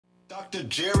Dr.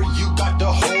 Jerry, you got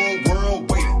the whole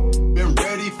world waiting. Been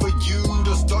ready for you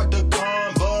to start the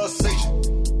conversation.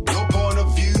 Your point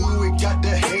of view, it got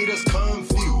the haters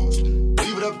confused.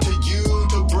 Leave it up to you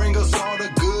to bring us all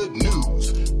the good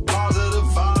news. Positive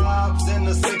vibes and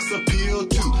the sex appeal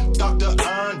too. Dr.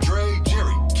 Andre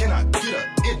Jerry, can I get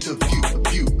an interview?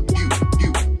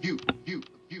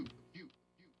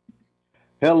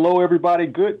 Hello, everybody.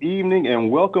 Good evening,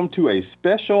 and welcome to a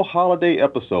special holiday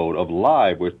episode of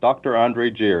Live with Dr.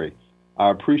 Andre Jerry. I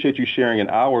appreciate you sharing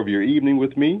an hour of your evening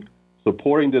with me,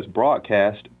 supporting this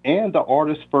broadcast and the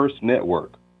Artist First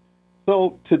Network.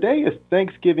 So today is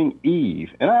Thanksgiving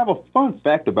Eve, and I have a fun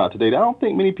fact about today that I don't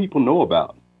think many people know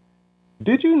about.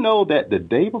 Did you know that the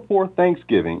day before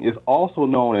Thanksgiving is also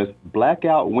known as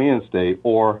Blackout Wednesday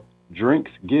or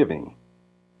Drinksgiving?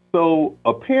 So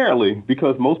apparently,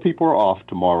 because most people are off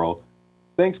tomorrow,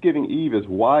 Thanksgiving Eve is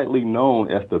widely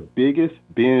known as the biggest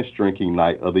binge drinking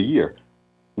night of the year.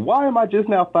 Why am I just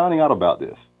now finding out about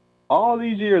this? All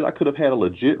these years, I could have had a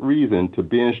legit reason to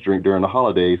binge drink during the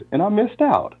holidays, and I missed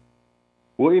out.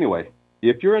 Well, anyway,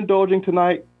 if you're indulging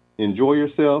tonight, enjoy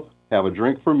yourself, have a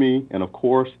drink for me, and of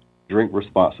course, drink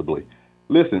responsibly.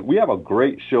 Listen, we have a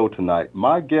great show tonight.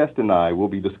 My guest and I will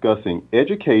be discussing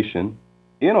education,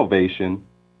 innovation,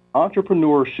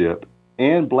 entrepreneurship,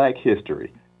 and Black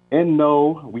history. And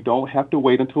no, we don't have to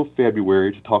wait until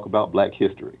February to talk about Black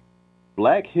history.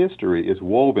 Black history is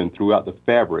woven throughout the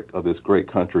fabric of this great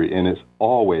country, and it's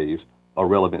always a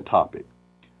relevant topic.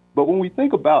 But when we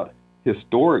think about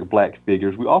historic Black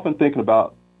figures, we often think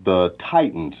about the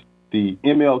Titans, the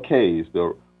MLKs,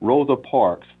 the Rosa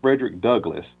Parks, Frederick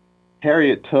Douglass,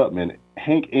 Harriet Tubman,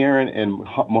 Hank Aaron, and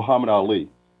Muhammad Ali.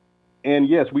 And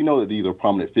yes, we know that these are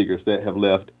prominent figures that have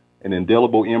left an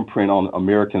indelible imprint on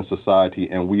American society,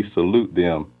 and we salute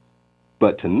them.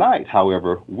 But tonight,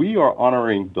 however, we are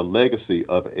honoring the legacy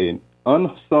of an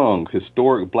unsung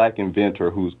historic Black inventor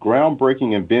whose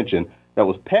groundbreaking invention that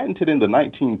was patented in the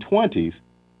 1920s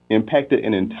impacted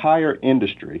an entire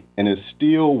industry and is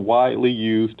still widely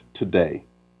used today.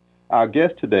 Our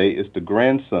guest today is the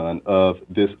grandson of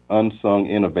this unsung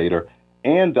innovator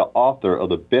and the author of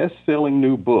the best-selling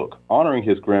new book honoring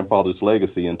his grandfather's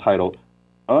legacy entitled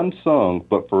Unsung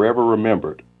But Forever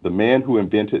Remembered, the man who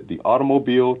invented the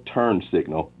automobile turn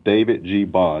signal, David G.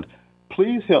 Bond.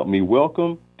 Please help me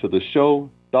welcome to the show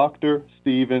Dr.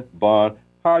 Stephen Bond.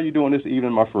 How are you doing this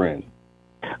evening, my friend?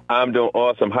 I'm doing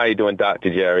awesome. How are you doing,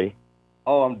 Dr. Jerry?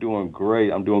 Oh, I'm doing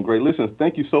great. Listen,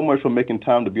 thank you so much for making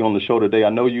time to be on the show today.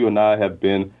 I know you and I have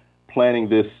been planning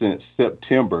this since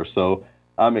September, so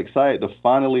I'm excited to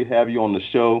finally have you on the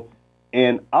show.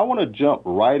 And I want to jump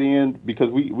right in because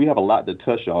we have a lot to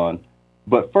touch on.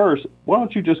 But first, why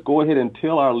don't you just go ahead and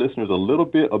tell our listeners a little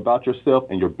bit about yourself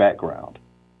and your background?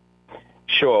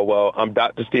 Sure. Well, I'm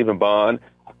Dr. Stephen Bond.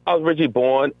 I was originally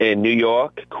born in New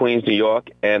York, Queens, New York,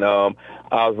 and I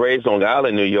was raised on Long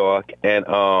Island, New York. And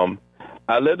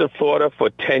I lived in Florida for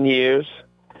 10 years.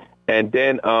 And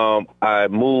then I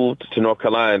moved to North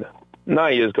Carolina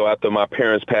 9 years ago after my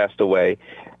parents passed away.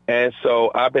 And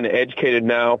so I've been an educator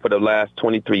now for the last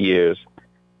 23 years.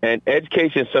 And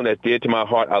education is something that's dear to my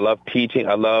heart. I love teaching.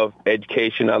 I love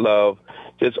education. I love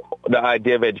just the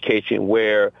idea of education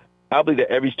where I believe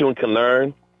that every student can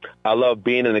learn. I love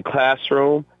being in the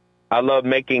classroom. I love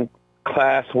making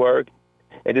classwork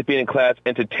and just being in class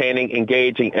entertaining,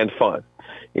 engaging, and fun.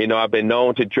 You know, I've been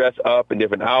known to dress up in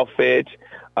different outfits.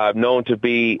 I've known to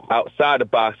be outside the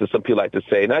box, as some people like to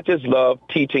say. And I just love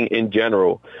teaching in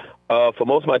general. For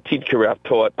most of my teaching career, I've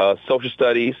taught social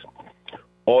studies,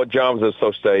 all genres of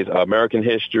social studies, American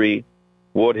history,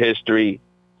 world history,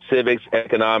 civics,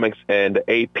 economics, and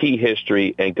AP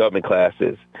history and government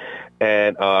classes.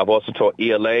 And I've also taught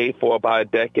ELA for about a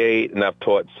decade, and I've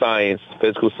taught science,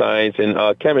 physical science,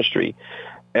 and chemistry.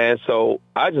 And so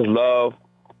I just love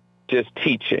just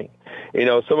teaching. You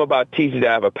know, some about teaching that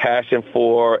I have a passion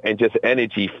for and just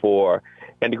energy for.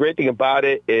 And the great thing about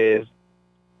it is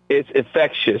it's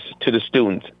infectious to the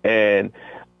students. And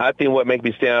I think what makes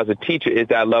me stand out as a teacher is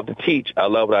that I love to teach. I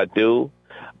love what I do.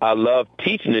 I love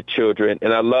teaching the children.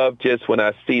 And I love just when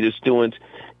I see the students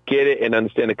get it and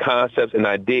understand the concepts and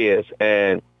ideas.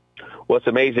 And what's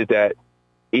amazing is that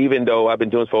even though I've been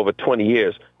doing this for over 20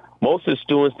 years, most of the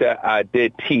students that I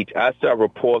did teach, I still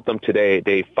report them today.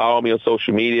 They follow me on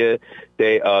social media.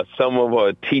 Some of them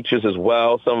are teachers as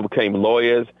well. Some of them became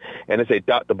lawyers. And they say,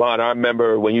 Dr. Bond, I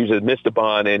remember when you was Mr.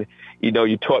 Bond and, you know,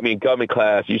 you taught me in government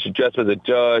class. You used to dress as a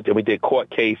judge and we did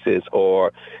court cases.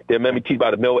 Or they remember me teach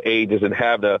about the Middle Ages and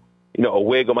have a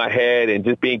wig on my head and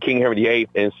just being King Henry VIII.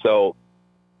 And so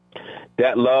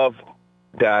that love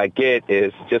that I get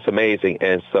is just amazing.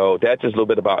 And so that's just a little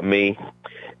bit about me.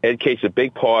 Education is a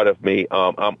big part of me.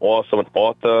 I'm also an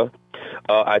author.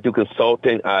 I do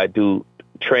consulting. I do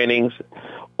trainings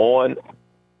on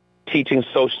teaching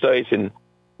social studies and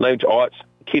language arts,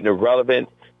 keeping it relevant,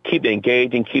 keeping it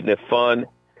engaging, keeping it fun,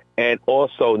 and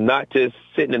also not just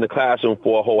sitting in the classroom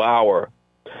for a whole hour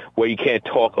where you can't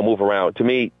talk or move around. To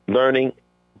me, learning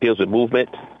deals with movement,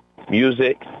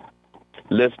 music,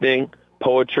 listening,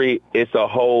 poetry. It's a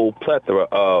whole plethora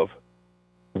of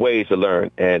ways to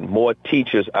learn, and more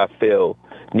teachers, I feel,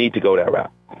 need to go that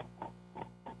route.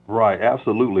 Right,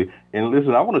 absolutely. And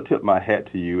listen, I want to tip my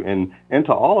hat to you and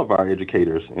to all of our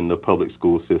educators in the public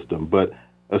school system, but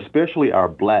especially our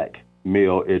black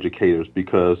male educators,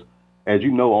 because as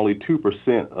you know, only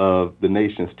 2% of the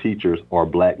nation's teachers are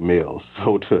black males.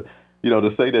 So to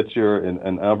say that you're an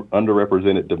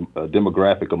underrepresented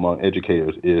demographic among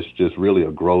educators is just really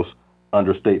a gross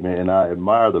understatement. And I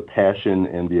admire the passion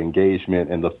and the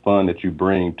engagement and the fun that you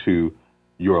bring to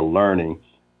your learning.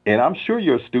 And I'm sure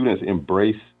your students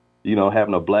embrace,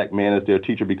 having a black man as their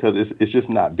teacher, because it's just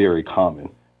not very common.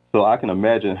 So I can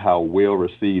imagine how well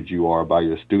received you are by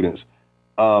your students.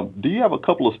 Do you have a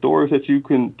couple of stories that you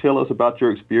can tell us about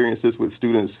your experiences with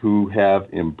students who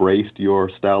have embraced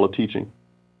your style of teaching?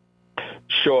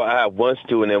 Sure. I have one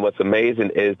student, and what's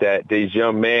amazing is that this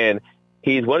young man,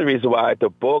 he's one of the reasons why the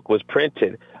book was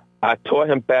printed. I taught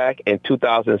him back in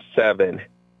 2007.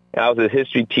 I was a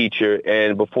history teacher,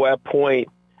 and before that point,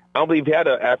 I don't believe he had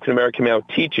an African-American male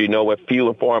teacher, with few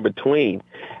and far in between.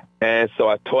 And so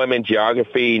I taught him in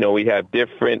geography. We have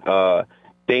different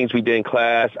things we did in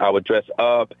class. I would dress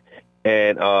up,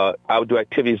 and I would do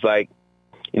activities like,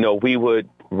 we would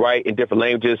write in different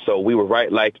languages. So we would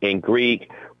write like in Greek,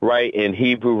 write in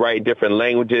Hebrew, write in different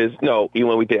languages, even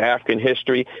when we did African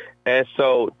history. And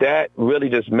so that really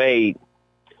just made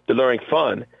the learning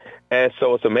fun. And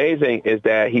so what's amazing is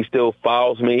that he still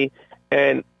follows me.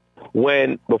 And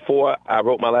before I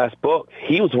wrote my last book,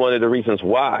 he was one of the reasons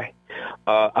why.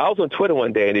 I was on Twitter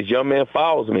one day, and this young man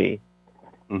follows me,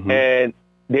 and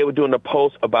they were doing a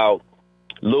post about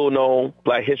little-known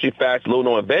Black history facts,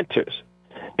 little-known inventors.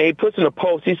 And he puts in a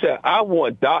post, he said, I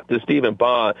want Dr. Stephen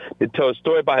Bond to tell a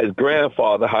story about his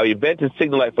grandfather, how he invented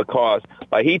signal light for cars,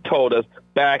 like he told us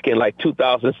back in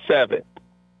 2007.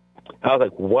 I was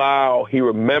like, wow, he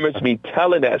remembers me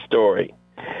telling that story.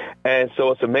 And so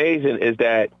what's amazing is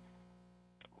that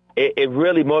it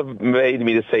really motivated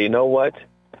me to say, you know what?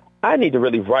 I need to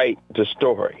really write the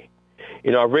story.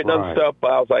 I've written other stuff,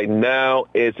 but I was like, now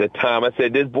is the time. I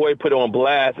said, this boy put on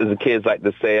blast, as the kids like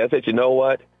to say. I said, you know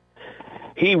what?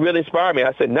 He really inspired me.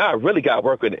 I said, I really got to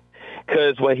work with it.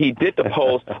 Because when he did the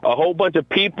post, a whole bunch of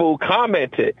people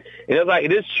commented. And it was like,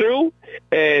 it is true.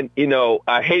 And,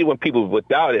 I hate when people would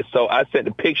doubt it. So I sent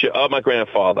a picture of my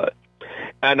grandfather.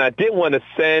 And I didn't want to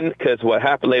send, because what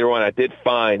happened later on, I did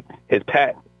find his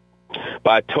patent.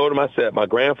 But I told him, I said, my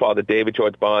grandfather, David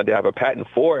George Bond, did have a patent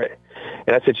for it.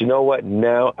 And I said, you know what?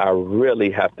 Now I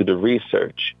really have to do the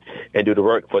research and do the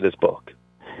work for this book.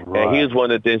 Right. And he was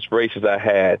one of the inspirations I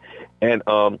had. And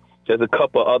there's a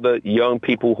couple other young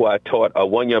people who I taught.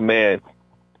 One young man,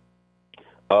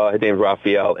 his name is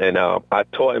Raphael, and I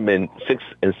taught him in 6th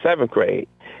and 7th grade.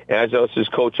 And I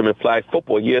just coached him in flag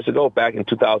football years ago, back in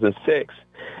 2006.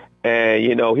 And,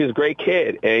 he was a great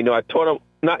kid. And, I taught him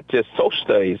not just social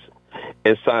studies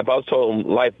and science, but I taught him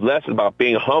life lessons about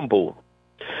being humble.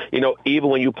 Even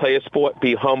when you play a sport,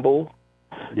 be humble.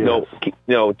 Yes.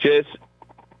 Just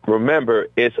remember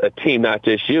it's a team, not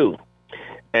just you.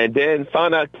 And then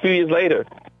found out a few years later,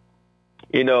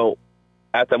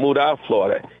 after I moved out of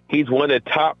Florida, he's one of the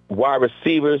top wide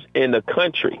receivers in the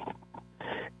country.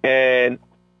 And,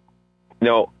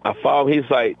 I followed him.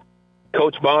 He's like,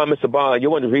 Coach Bond, Mr. Bond,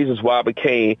 you're one of the reasons why I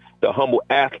became the humble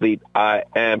athlete I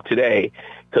am today.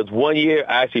 Because one year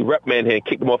I actually reprimanded him and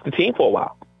kicked him off the team for a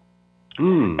while.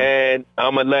 And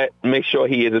I'm going to make sure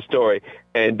he hears the story.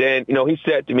 And then, he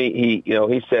said to me,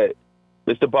 he said,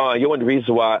 Mr. Bond, you're one of the reasons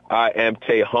why I am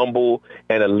today humble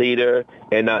and a leader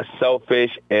and not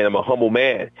selfish, and I'm a humble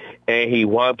man. And he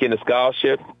wound up getting a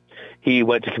scholarship. He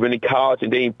went to community college,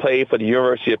 and then he played for the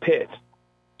University of Pitt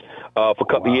for a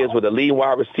couple of years with a leading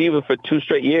wide receiver for 2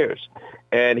 straight years.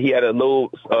 And he had a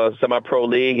little semi-pro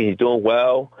league, and he's doing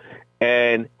well.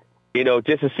 And,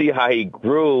 just to see how he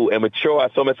grew and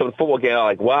matured, I saw him at some football game. I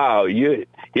was like, wow, you're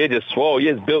just swole.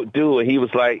 You're just built dude. And he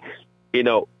was like,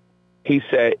 he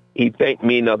said he thanked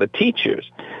me and other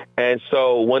teachers. And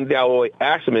so one day I would always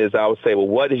ask him I would say, well,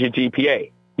 what is your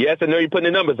GPA? Yes, I know you're putting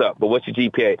the numbers up, but what's your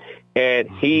GPA? And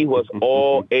he was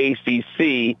all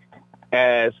ACC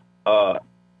as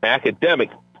academic.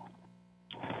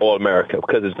 All-America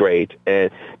because of his grades.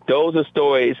 And those are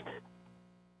stories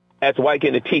as a white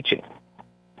get into teaching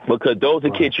because those are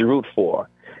kids you root for.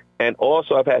 And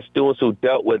also I've had students who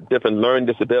dealt with different learning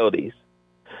disabilities.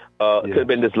 Could have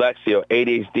been dyslexia or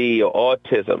ADHD or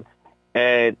autism.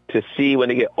 And to see when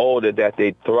they get older that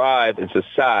they thrive in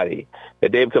society,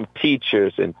 that they become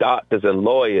teachers and doctors and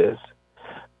lawyers,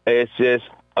 it's just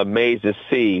amazing to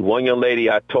see. One young lady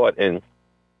I taught, and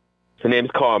her name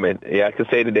is Carmen. Yeah, I can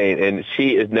say the name. And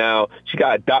she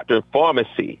got a doctorate in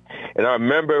pharmacy. And I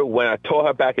remember when I taught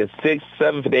her back in 6th,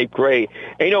 7th, and 8th grade,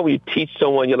 and you know when you teach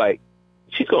someone, you're like,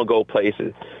 she's going to go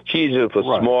places. She's just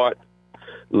smart,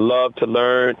 loved to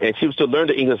learn, and she was to learn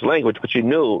the English language, but you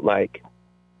knew, like,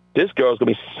 this girl's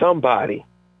going to be somebody.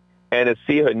 And to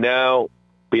see her now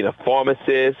being a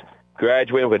pharmacist,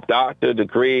 graduating with a doctorate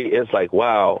degree, it's like,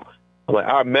 wow. I'm like,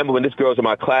 I remember when this girl was in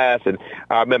my class, and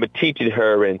I remember teaching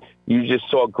her, and you just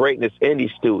saw greatness in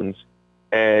these students.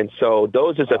 And so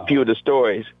those are just a few of the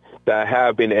stories that I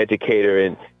have been an educator,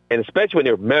 and especially when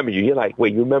they remember you, you're like,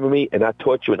 wait, you remember me? And I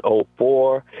taught you in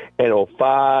 04 and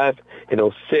 05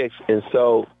 and 06, and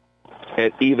so,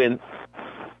 and even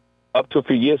up to a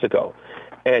few years ago.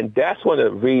 And that's one of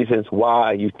the reasons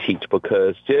why you teach,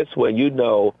 because just when you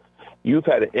know you've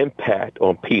had an impact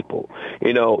on people.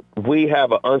 You know, we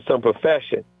have an unsung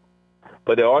profession,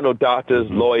 but there are no doctors,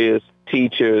 lawyers,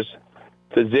 teachers,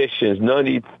 physicians,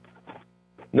 none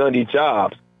of these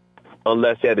jobs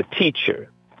unless they had a teacher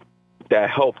that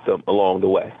helped them along the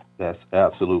way. That's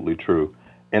absolutely true.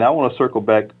 And I want to circle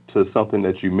back to something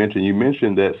that you mentioned. You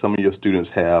mentioned that some of your students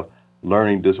have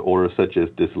learning disorders such as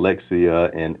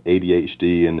dyslexia and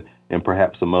ADHD and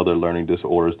perhaps some other learning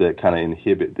disorders that kind of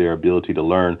inhibit their ability to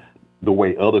learn the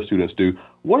way other students do.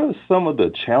 What are some of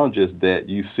the challenges that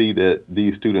you see that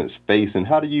these students face, and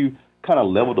how do you kind of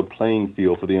level the playing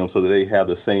field for them so that they have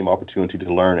the same opportunity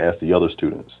to learn as the other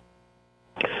students?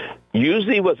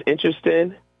 Usually what's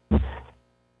interesting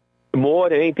more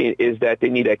than anything is that they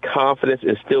need that confidence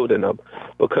instilled in them,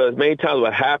 because many times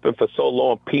what happened for so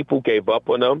long, people gave up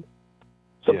on them.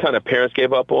 Sometimes their parents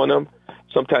gave up on them.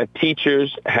 Sometimes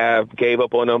teachers have gave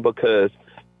up on them, because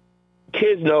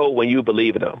kids know when you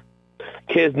believe in them.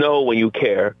 Kids know when you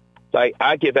care. Like,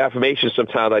 I give affirmations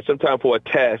sometimes. Like, sometimes for a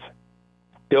test,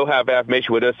 they'll have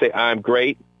affirmation where they'll say, I'm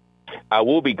great. I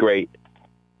will be great,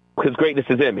 because greatness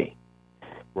is in me.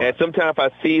 Right. And sometimes if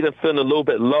I see them feeling a little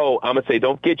bit low, I'm going to say,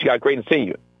 don't forget you got greatness in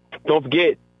you. Don't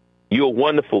forget you're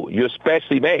wonderful. You're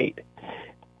specially made.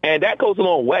 And that goes a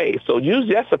long way. So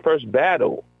usually that's the first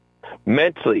battle,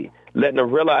 mentally, letting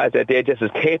them realize that they're just as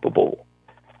capable.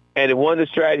 And one of the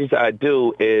strategies I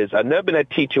do is, I've never been a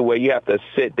teacher where you have to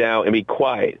sit down and be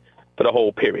quiet for the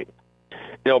whole period.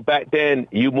 You know, back then,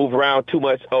 you move around too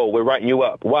much. Oh, we're writing you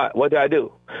up. What did I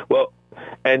do? Well,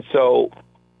 and so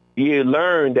you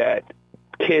learn that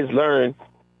kids learn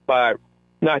by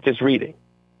not just reading,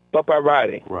 but by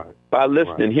writing, by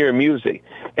listening, hearing music.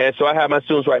 And so I have my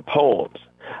students write poems.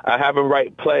 I have them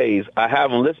write plays. I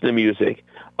have them listen to music.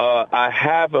 I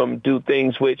have them do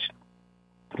things which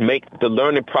make the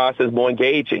learning process more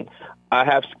engaging. I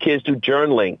have kids do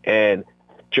journaling, and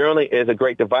journaling is a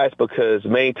great device because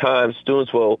many times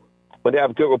students will, when they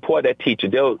have a good rapport with that teacher,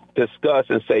 they'll discuss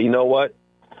and say, you know what,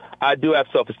 I do have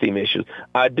self-esteem issues.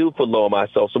 I do feel low on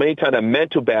myself. So many times a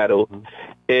mental battle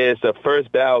is the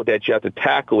first battle that you have to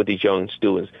tackle with these young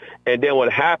students. And then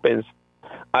what happens,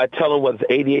 I tell them whether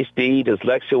it's ADHD,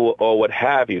 dyslexia, or what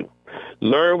have you,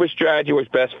 learn which strategy works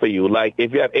best for you. Like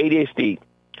if you have ADHD,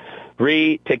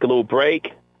 read, take a little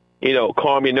break,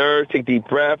 calm your nerves, take a deep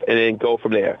breath, and then go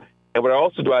from there. And what I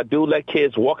also do, I do let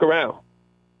kids walk around.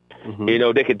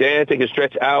 They can dance, they can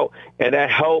stretch out, and that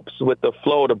helps with the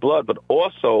flow of the blood, but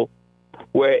also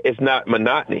where it's not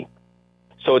monotony.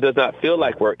 So it does not feel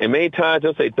like work. And many times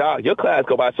they'll say, Doc, your class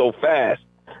go by so fast.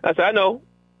 I say, I know.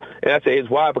 And I say, it's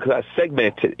why? Because I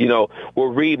segment it.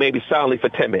 We'll read maybe silently for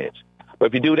 10 minutes. But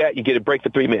if you do that, you get a break for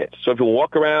 3 minutes. So if you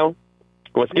walk around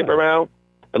or skip around,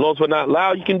 as long as we're not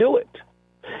loud, you can do it.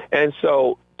 And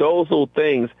so those little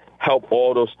things help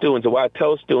all those students. And why I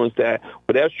tell students that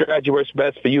whatever strategy works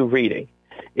best for you, reading.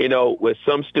 With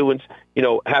some students,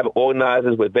 have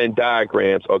organizers with Venn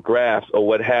diagrams or graphs or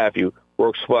what have you,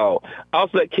 works well. I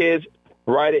also let kids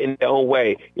write it in their own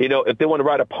way. If they want to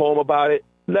write a poem about it,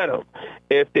 let them.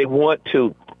 If they want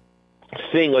to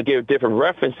sing or give different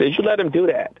references, you let them do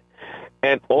that.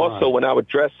 And also, when I would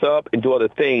dress up and do other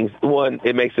things, one,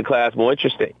 it makes the class more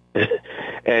interesting.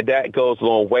 And that goes a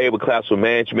long way with classroom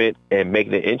management and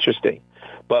making it interesting.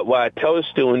 But what I tell the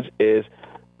students is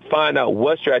find out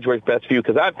what strategy works best for you,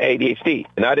 because I have ADHD,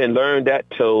 and I didn't learn that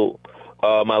till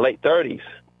my late 30s.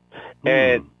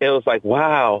 And it was like,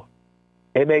 wow,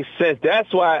 It makes sense.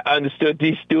 That's why I understood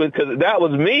these students, because that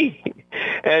was me.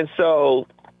 And so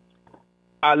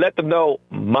I let them know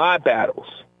my battles.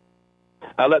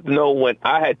 I let them know when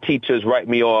I had teachers write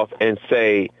me off and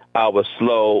say I was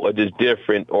slow or just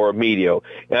different or mediocre.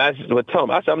 And I just would tell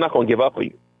them, I said, I'm not going to give up on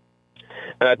you.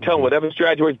 And I tell them whatever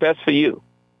strategy works best for you.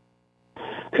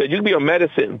 Because you can be on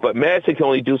medicine, but medicine can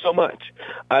only do so much.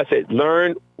 I said,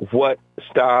 learn what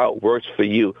style works for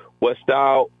you. What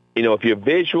style, if you're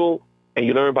visual and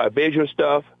you learn by visual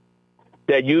stuff,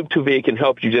 that YouTube video can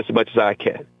help you just as much as I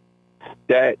can.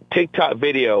 That TikTok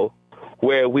video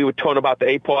where we were talking about the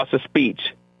 8 parts of speech,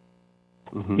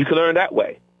 you can learn that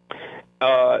way.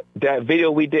 That video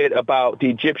we did about the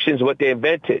Egyptians, what they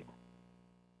invented.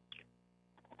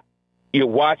 You're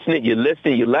watching it, you're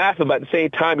listening, you're laughing, but at the same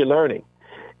time you're learning.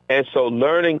 And so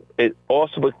learning it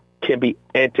also can be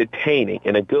entertaining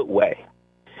in a good way.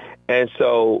 And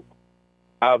so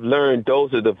I've learned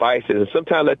those are devices. And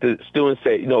sometimes I let the students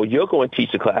say, you're going to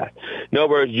teach the class. In other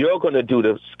words, you're going to do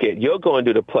the skit. You're going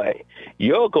to do the play.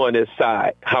 You're going to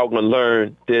decide how we're going to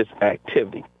learn this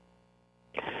activity.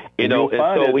 You'll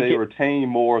find that they retain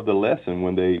more of the lesson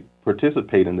when they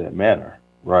participate in that manner.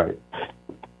 Right.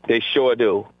 They sure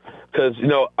do. Because,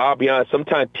 I'll be honest,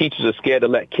 sometimes teachers are scared to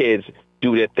let kids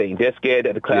do their thing. They're scared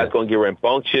that the class is going to get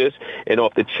rambunctious and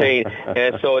off the chain.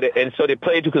 and so they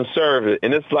play too conservative.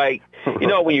 And it's like,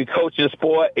 when you coach in a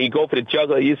sport and you go for the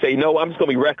juggler, you say, I'm just going to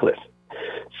be reckless.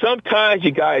 Sometimes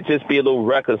you got to just be a little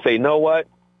reckless and say, you know what?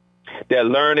 They're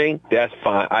learning. That's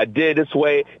fine. I did it this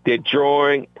way. They're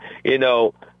drawing.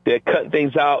 They're cutting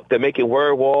things out. They're making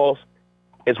word walls.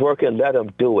 It's working. Let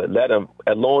them do it. Let them,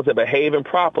 as long as they're behaving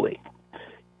properly,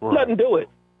 let them do it.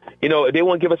 If they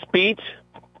want to give a speech,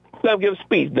 let them give a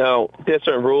speech. Now, there's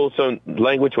certain rules, certain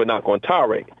language we're not going to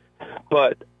tolerate.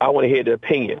 But I want to hear their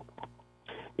opinion,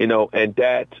 and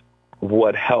that's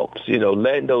what helps,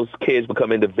 letting those kids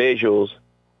become individuals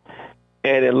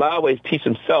and in a lot of ways teach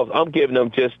themselves. I'm giving them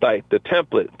just like the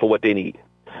template for what they need.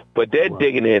 But they're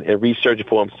digging in and researching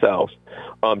for themselves.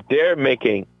 They're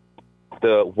making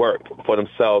the work for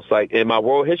themselves. Like in my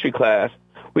world history class,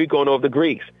 we're going over the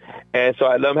Greeks. And so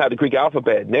I let them have the Greek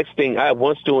alphabet. Next thing, I have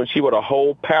one student, she wrote a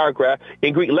whole paragraph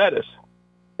in Greek letters.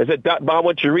 I said, Dr. Bob, I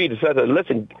want you to read it. So I said,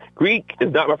 listen, Greek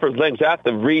is not my first language. I have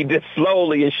to read this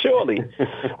slowly and surely.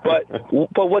 but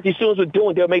what these students were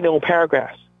doing, they were making their own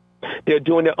paragraphs. They're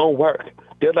doing their own work.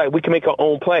 They're like, we can make our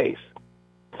own plays.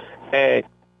 And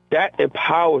that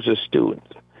empowers the students.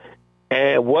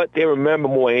 And what they remember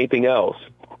more than anything else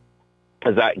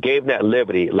is I gave them that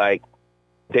liberty. Like,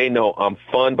 they know I'm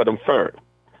fun, but I'm firm.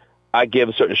 I give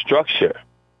a certain structure.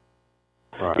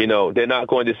 Right. They're not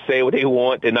going to say what they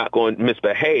want. They're not going to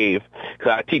misbehave.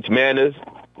 Because I teach manners.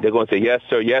 They're going to say, yes,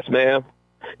 sir, yes, ma'am.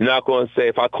 They're not going to say,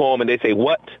 if I call them and they say,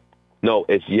 what? No,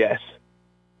 it's yes,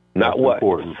 not That's what.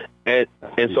 Important. And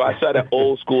so I saw that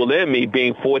old school in me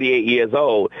being 48 years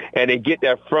old, and they get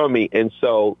that from me. And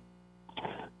so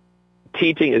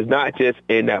teaching is not just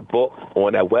in that book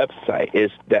on that website.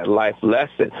 It's that life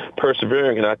lesson,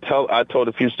 persevering. And I told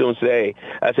a few students today,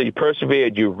 I said, you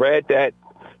persevered. You read that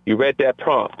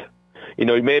prompt. You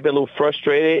may have been a little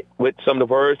frustrated with some of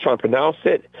the words trying to pronounce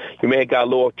it. You may have got a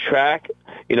little off track,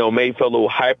 maybe felt a little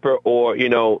hyper or,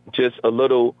 just a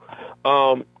little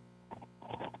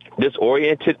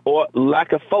disoriented or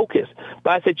lack of focus.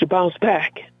 But I said, you bounce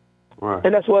back. Right.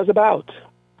 And that's what it's about.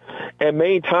 And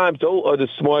many times, those are the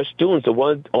smart students, the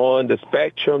ones on the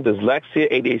spectrum,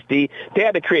 dyslexia, ADHD, they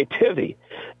have the creativity.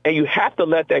 And you have to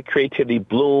let that creativity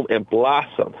bloom and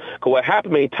blossom. Because what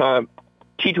happens many times,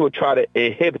 teachers will try to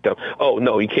inhibit them. Oh,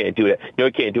 no, you can't do that. No,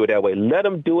 you can't do it that way. Let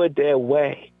them do it their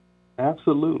way.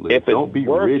 Absolutely. Don't be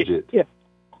rigid. Yeah.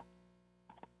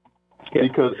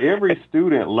 Because every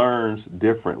student learns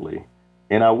differently.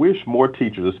 And I wish more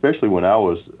teachers, especially when I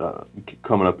was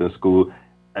coming up in school,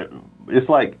 it's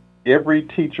like every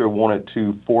teacher wanted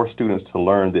to force students to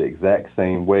learn the exact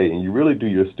same way. And you really do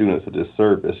your students a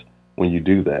disservice when you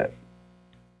do that.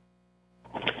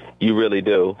 You really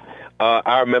do.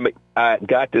 I remember I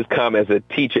got this comment as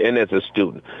a teacher and as a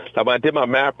student. Like when I did my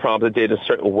math problems, I did it a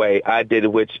certain way. I did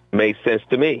it which made sense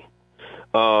to me.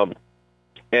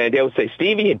 And they would say,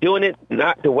 Stevie, you're doing it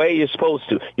not the way you're supposed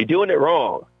to. You're doing it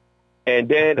wrong. And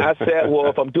then I said, well,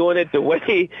 if I'm doing it the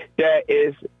way that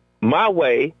is my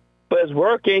way, but it's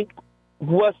working,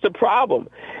 what's the problem?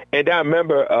 And I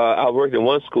remember I worked in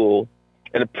one school,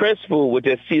 and the principal would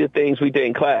just see the things we did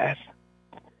in class.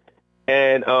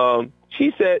 And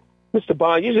she said, Mr.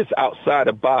 Bond, you're just outside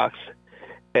the box.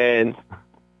 And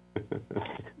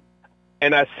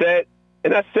I said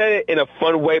it in a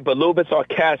fun way, but a little bit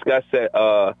sarcastic. I said,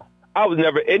 I was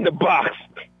never in the box.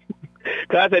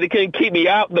 Because I said they couldn't keep me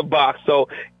out the box. So,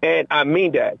 and I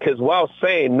mean that, because what I was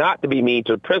saying, not to be mean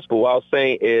to the principal, what I was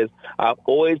saying is I've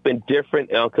always been different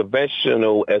and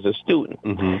unconventional as a student.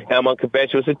 And I'm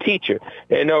unconventional as a teacher.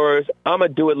 In other words, I'm going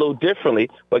to do it a little differently.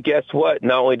 But guess what?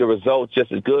 Not only the results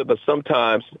just as good, but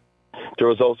sometimes the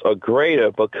results are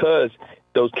greater because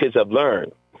those kids have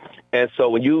learned. And so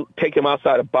when you take them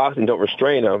outside the box and don't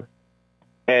restrain them,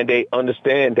 and they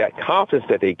understand that confidence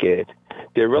that they get,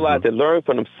 they realize they learn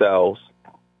from themselves,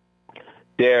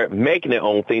 they're making their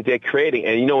own things, they're creating.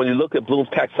 And, when you look at Bloom's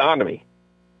taxonomy,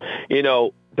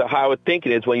 the how we're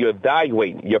thinking is when you're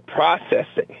evaluating, you're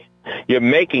processing, you're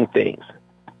making things.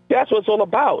 That's what it's all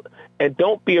about. And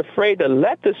don't be afraid to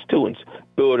let the students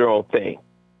build their own thing.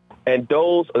 And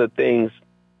those are the things,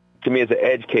 to me as an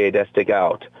educator, that stick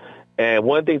out. And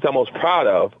one of the things I'm most proud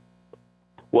of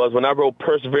was when I wrote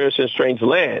Perseverance in a Strange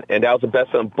Land, and that was the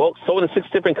best-selling book, sold in 6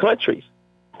 different countries.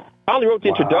 I only wrote the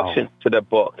introduction to that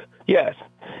book. Yes.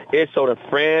 It sold in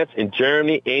France, in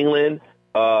Germany, England,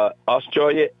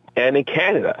 Australia, and in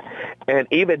Canada. And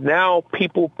even now,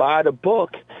 people buy the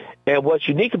book. And what's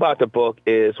unique about the book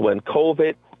is when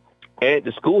COVID ended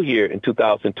the school year in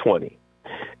 2020,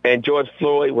 and George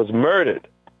Floyd was murdered,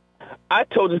 I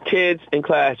told the kids in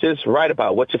class, just write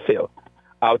about what you feel.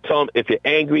 I would tell them if you're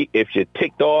angry, if you're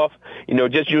ticked off,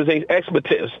 just using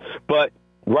expletives, but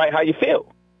write how you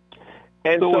feel.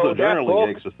 And so it was a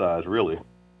journaling exercise, really.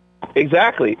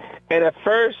 Exactly. And at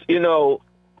first,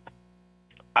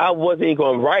 I wasn't even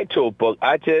going to write to a book.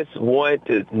 I just wanted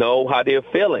to know how they're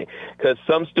feeling, because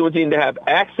some students need to have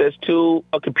access to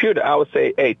a computer. I would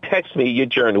say, hey, text me your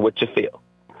journal, what you feel.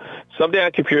 Something on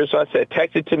a computer, so I said,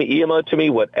 text it to me, email it to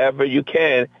me, whatever you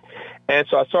can. And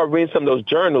so I started reading some of those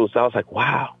journals, and I was like,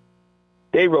 wow,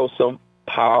 they wrote some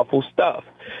powerful stuff.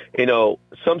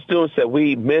 Some students said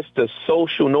we missed the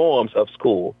social norms of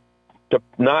school,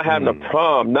 not having a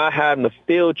prom, not having a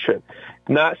field trip,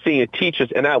 not seeing the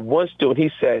teachers. And I had one student,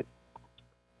 he said,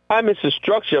 I miss the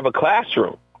structure of a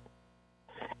classroom.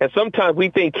 And sometimes we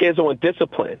think kids don't want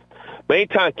discipline. But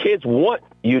anytime kids want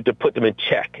you to put them in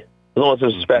check, as long as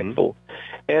it's respectful.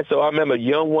 And so I remember a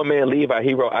young woman, Levi,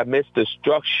 he wrote, I miss the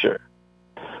structure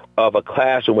of a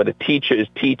classroom where the teacher is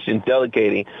teaching,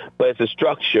 delegating, but it's a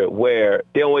structure where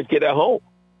they always get at home.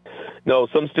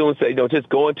 Some students say, just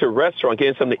going to a restaurant,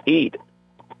 getting something to eat,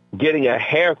 getting a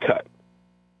haircut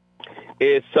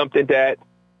is something that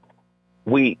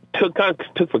we took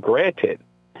for granted.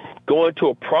 Going to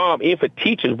a prom, even for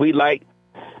teachers, we like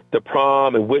the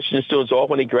prom and wishing students off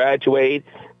when they graduate,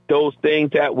 those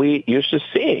things that we used to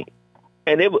seeing.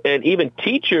 And even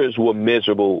teachers were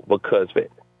miserable because of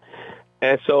it.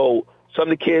 And so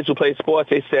some of the kids who play sports,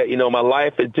 they said, my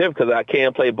life is different because I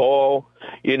can't play ball.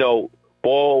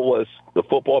 Ball was the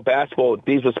football, basketball.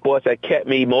 These were sports that kept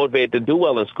me motivated to do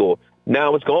well in school.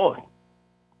 Now it's gone.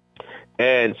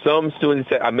 And some students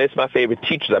said, I miss my favorite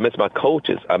teachers. I miss my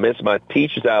coaches. I miss my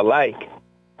teachers that I like.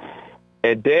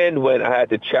 And then when I had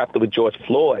the chapter with George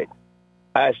Floyd,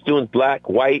 I had students, black,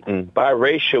 white, and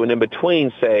biracial, and in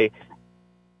between say,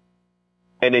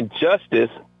 an injustice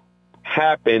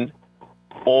happened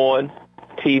on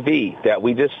TV that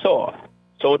we just saw.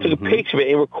 So I took a picture of it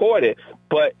and recorded it,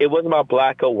 but it wasn't about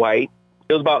black or white.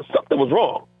 It was about something was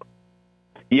wrong.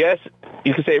 Yes,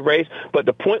 you can say race, but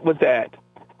the point was that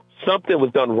something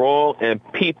was done wrong, and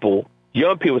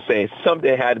young people were saying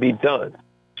something had to be done.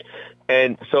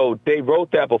 And so they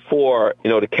wrote that before,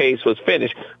 the case was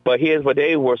finished. But here's what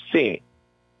they were seeing.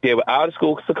 They were out of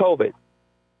school because of COVID.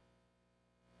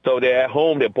 So they're at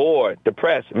home, they're bored,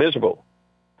 depressed, miserable.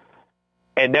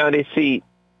 And now they see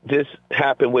this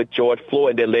happen with George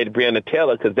Floyd, then later Breonna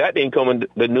Taylor, because that didn't come in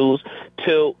the news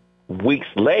till weeks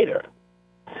later.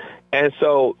 And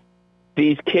so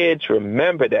these kids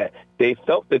remember that. They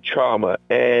felt the trauma.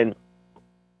 And,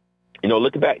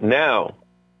 looking back now,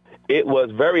 it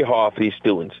was very hard for these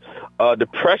students.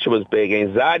 Depression was big.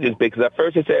 Anxiety was big. Because at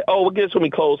first they said, we'll get this when we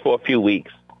close for a few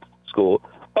weeks, school.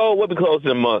 We'll be closed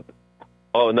in a month.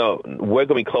 Oh, no, we're going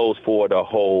to be closed for the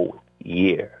whole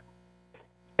year.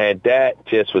 And that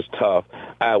just was tough.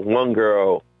 I had one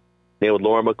girl named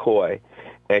Lauren McCoy,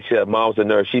 and she said, Mom was a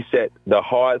nurse. She said, the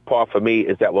hard part for me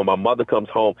is that when my mother comes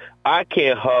home, I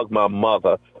can't hug my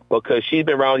mother because she's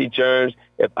been around these germs.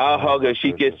 If I hug her,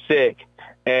 she gets sick.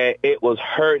 And it was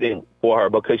hurting for her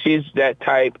because she's that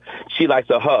type. She likes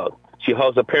to hug. She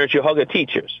hugs her parents. She hugs her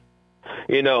teachers.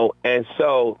 And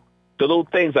so the little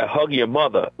things like hugging your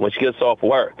mother when she gets off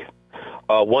work.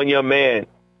 One young man,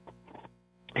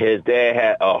 his dad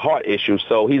had a heart issue.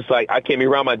 So he's like, I can't be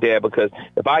around my dad because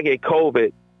if I get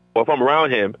COVID or if I'm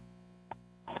around him,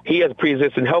 he has a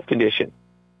pre-existing health condition.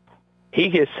 He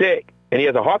gets sick. and he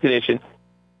has a heart condition,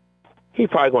 he's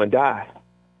probably going to die.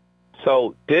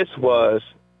 So this was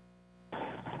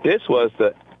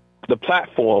the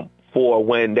platform for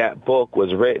when that book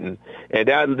was written. And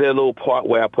that was the little part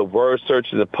where I put word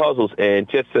searches and puzzles in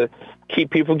just to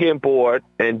keep people getting bored.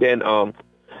 And then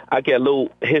I get a little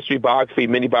history biography,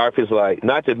 mini biographies, like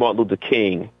not just Martin Luther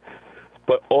King,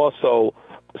 but also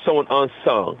someone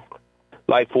unsung.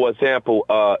 Like, for example,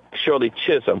 Shirley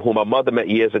Chisholm, who my mother met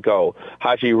years ago,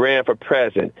 how she ran for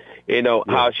president,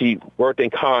 how she worked in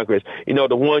Congress,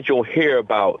 the ones you'll hear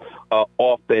about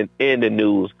often in the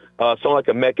news. Someone like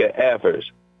Emeka Evers,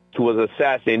 who was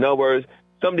assassinated. In other words,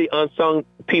 some of the unsung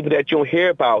people that you don't hear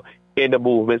about in the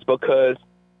movements, because,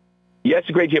 yes,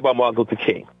 it's great to hear about Martin Luther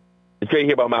King. It's great to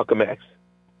hear about Malcolm X.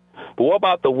 But what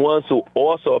about the ones who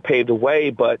also paved the way,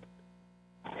 but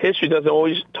history doesn't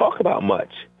always talk about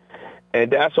much? And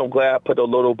that's why I'm glad I put those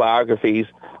little biographies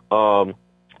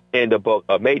in the book.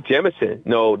 Mae Jemison,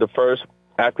 the first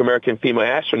African-American female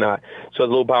astronaut, so a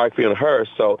little biography on her.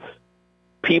 So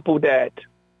people that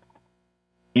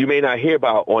you may not hear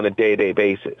about on a day-to-day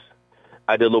basis,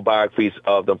 I did little biographies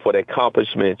of them for their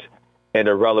accomplishments and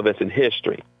their relevance in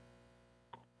history.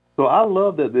 So I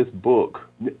love that this book,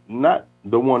 not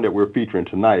the one that we're featuring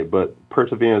tonight, but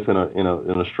Perseverance in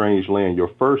a Strange Land,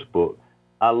 your first book,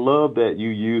 I love that you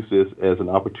use this as an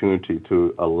opportunity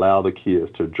to allow the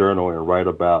kids to journal and write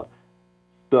about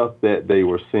stuff that they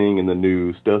were seeing in the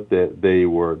news, stuff that they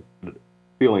were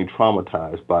feeling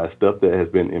traumatized by, stuff that has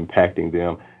been impacting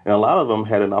them. And a lot of them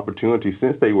had an opportunity,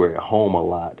 since they were at home a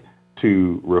lot,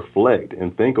 to reflect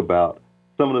and think about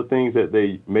some of the things that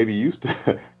they maybe used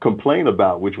to complain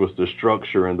about, which was the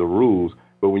structure and the rules.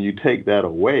 But when you take that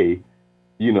away,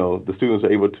 the students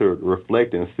are able to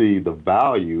reflect and see the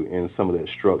value in some of that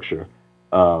structure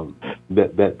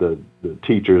that the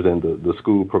teachers and the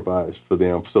school provides for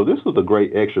them. So this was a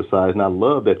great exercise, and I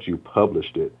love that you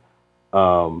published it.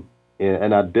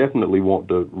 And I definitely want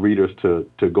the readers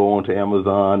to go onto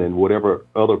Amazon and whatever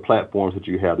other platforms that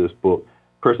you have this book,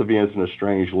 Perseverance in a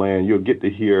Strange Land. You'll get to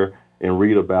hear and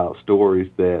read about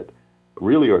stories that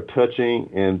really are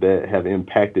touching and that have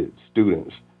impacted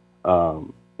students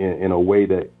in a way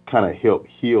that kind of help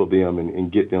heal them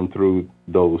and get them through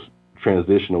those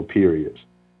transitional periods.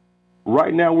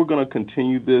 Right now, we're going to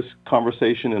continue this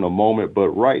conversation in a moment, but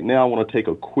right now I want to take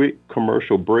a quick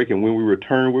commercial break, and when we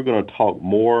return, we're going to talk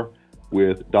more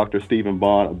with Dr. Stephen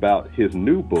Bond about his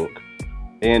new book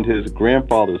and his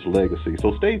grandfather's legacy.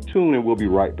 So stay tuned, and we'll be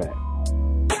right back.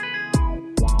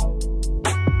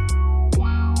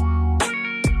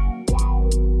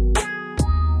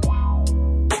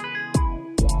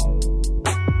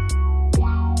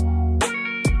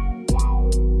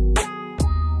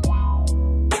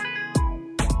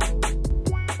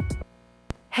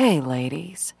 Hey,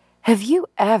 ladies, have you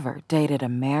ever dated a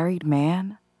married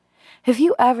man? Have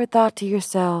you ever thought to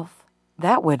yourself,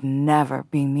 that would never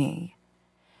be me?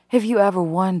 Have you ever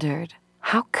wondered,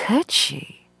 how could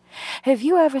she? Have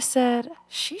you ever said,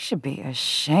 she should be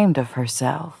ashamed of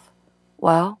herself?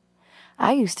 Well,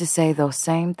 I used to say those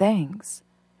same things,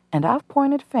 and I've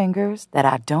pointed fingers that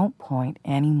I don't point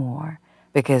anymore,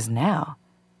 because now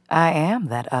I am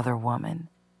that other woman.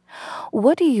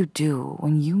 What do you do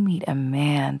when you meet a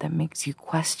man that makes you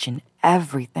question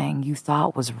everything you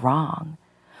thought was wrong?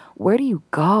 Where do you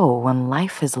go when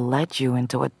life has led you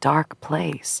into a dark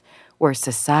place where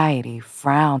society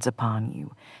frowns upon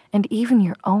you and even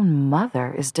your own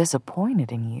mother is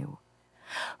disappointed in you?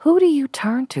 Who do you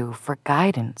turn to for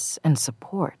guidance and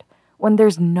support when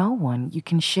there's no one you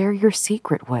can share your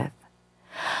secret with?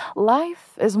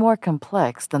 Life is more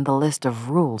complex than the list of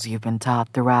rules you've been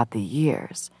taught throughout the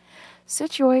years.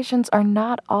 Situations are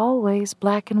not always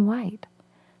black and white.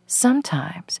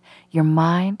 Sometimes your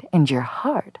mind and your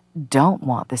heart don't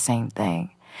want the same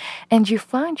thing, and you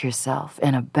find yourself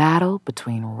in a battle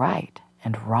between right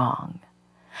and wrong.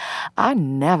 I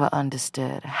never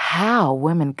understood how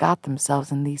women got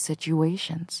themselves in these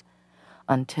situations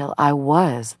until I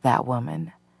was that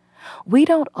woman. We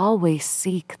don't always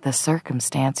seek the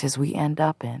circumstances we end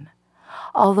up in.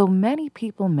 Although many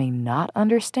people may not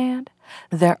understand,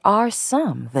 there are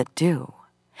some that do.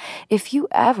 If you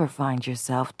ever find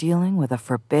yourself dealing with a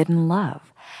forbidden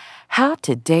love, How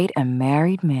to Date a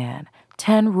Married Man,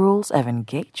 10 Rules of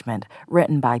Engagement,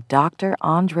 written by Dr.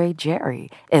 Andre Jerry,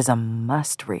 is a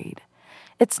must-read.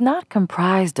 It's not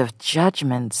comprised of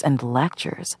judgments and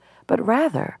lectures, but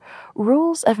rather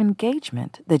rules of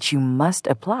engagement that you must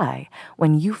apply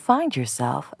when you find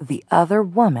yourself the other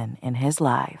woman in his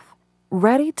life.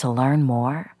 Ready to learn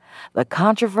more? The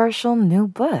controversial new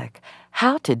book,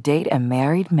 How to Date a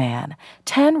Married Man,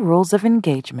 10 Rules of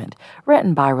Engagement,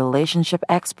 written by relationship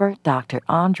expert Dr.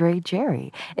 Andre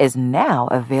Jerry, is now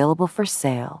available for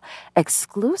sale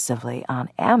exclusively on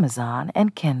Amazon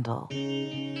and Kindle.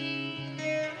 Hey,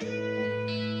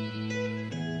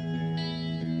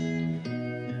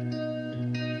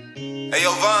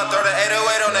 yo, Vaughn, throw the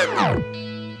 808 on that.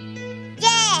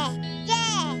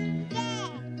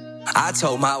 I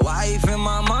told my wife and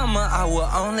my mama I will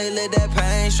only let that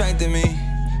pain strengthen me.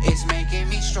 It's making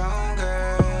me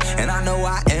stronger. And I know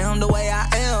I am the way I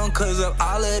am 'cause of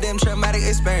all of them traumatic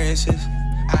experiences.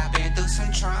 I've been through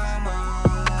some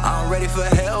trauma. I'm ready for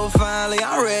help finally.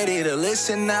 I'm ready to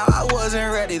listen now. I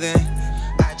wasn't ready then.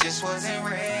 I just wasn't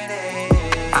ready.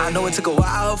 I know it took a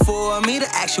while for me to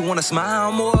actually want to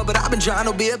smile more, but I've been trying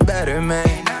to be a better man.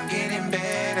 And I'm getting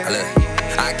better. Look,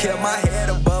 I kept my head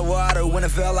above water when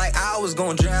it felt like I was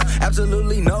gonna drown.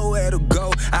 Absolutely nowhere to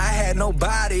go. I had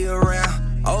nobody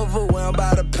around. Overwhelmed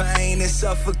by the pain and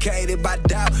suffocated by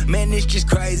doubt. Man, it's just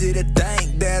crazy to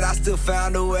think that I still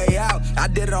found a way out. I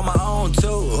did it on my own too.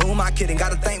 Who am I kidding?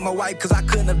 Gotta thank my wife 'cause I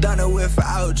couldn't have done it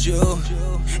without you.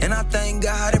 And I thank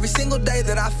God every single day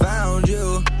that I found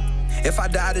you. If I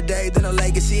die today, then a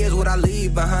legacy is what I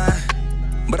leave behind.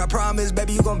 But I promise,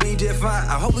 baby, you gon' be just fine.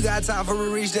 I hope we got time for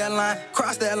to reach that line.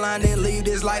 Cross that line, then leave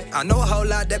this life. I know a whole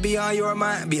lot that be on your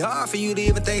mind. Be hard for you to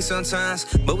even think sometimes.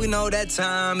 But we know that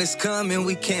time is coming,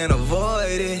 we can't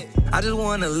avoid it. I just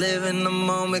wanna live in the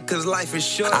moment 'cause life is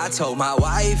short. I told my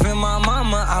wife and my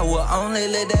mama I will only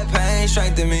let that pain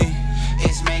strengthen me.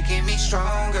 It's making me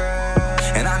stronger.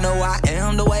 And I know I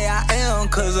am the way I am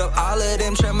 'cause of all of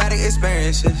them traumatic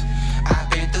experiences.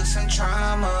 I've been through some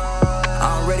trauma.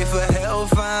 I'm ready for help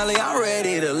finally. I'm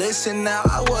ready to listen now.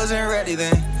 I wasn't ready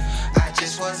then. I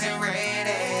just wasn't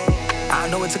ready. I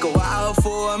know it took a while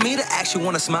for me to actually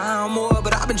want to smile more,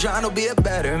 but I've been trying to be a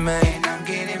better man. And I'm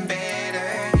getting better.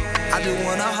 I just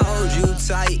wanna hold you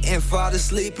tight and fall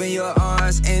asleep in your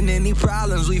arms. And any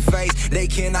problems we face, they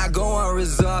cannot go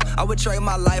unresolved. I would trade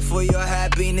my life for your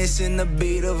happiness and the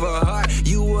beat of a heart.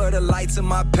 You were the light to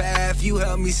my path, you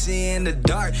helped me see in the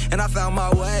dark, and I found my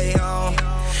way home.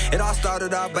 It all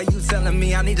started off by you telling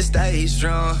me I need to stay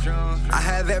strong. I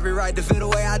have every right to feel the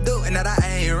way I do, and that I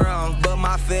ain't wrong. But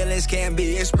my feelings can't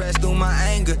be expressed through my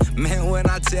anger. Man, when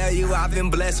I tell you I've been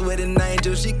blessed with an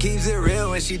angel, she keeps it real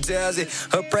when she tells it.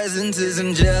 Her presence is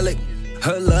angelic.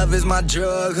 Her love is my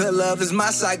drug, her love is my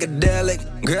psychedelic.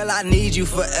 Girl, I need you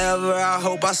forever, I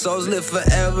hope our souls live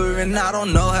forever. And I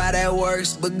don't know how that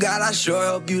works, but God, I sure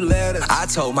hope you let us. I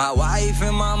told my wife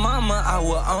and my mama I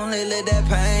will only let that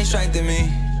pain strengthen me.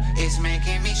 It's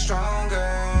making me stronger.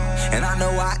 And I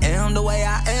know I am the way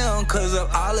I am 'cause of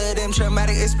all of them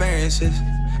traumatic experiences.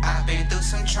 I've been through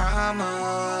some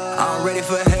trauma. I'm ready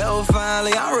for help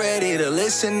finally, I'm ready to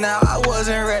listen now. I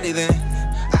wasn't ready then.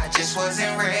 I just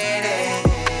wasn't ready.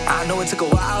 I know it took a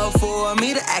while for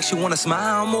me to actually want to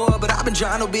smile more, but I've been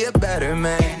trying to be a better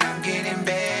man. And I'm getting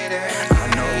better. I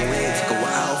know it took a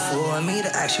while for me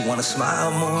to actually want to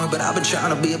smile more, but I've been trying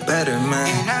to be a better man.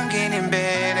 And I'm getting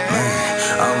better.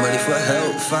 Man, I'm ready for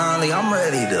help finally, I'm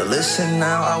ready to listen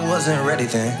now. I wasn't ready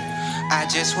then. I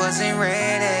just wasn't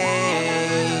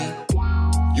ready.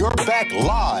 You're back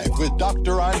live with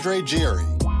Dr. Andre Jerry.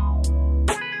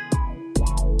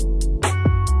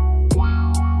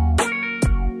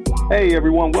 Hey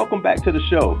everyone, welcome back to the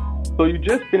show. So you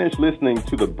just finished listening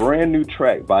to the brand new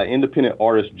track by independent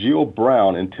artist Jill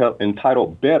Brown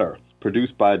entitled Better,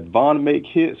 produced by Von Make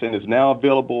Hits, and is now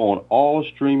available on all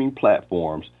streaming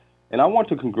platforms. And I want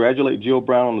to congratulate Jill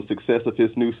Brown on the success of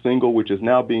his new single, which is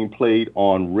now being played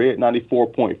on Red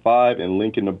 94.5 in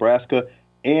Lincoln, Nebraska,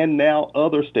 and now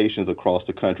other stations across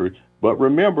the country. But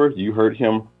remember, you heard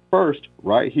him first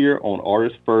right here on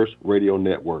Artist First Radio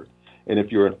Network. And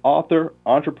if you're an author,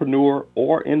 entrepreneur,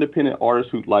 or independent artist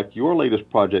who'd like your latest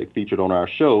project featured on our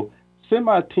show, send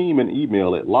my team an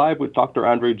email at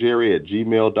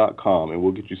livewithdrandrejerry@gmail.com and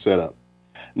we'll get you set up.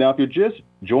 Now, if you're just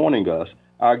joining us,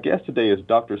 our guest today is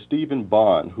Dr. Stephen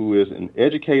Bond, who is an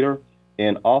educator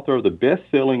and author of the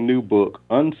best-selling new book,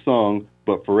 Unsung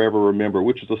But Forever Remembered,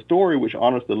 which is a story which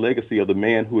honors the legacy of the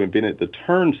man who invented the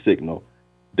turn signal,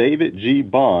 David G.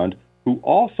 Bond, who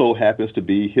also happens to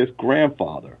be his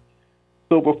grandfather.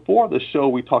 So before the show,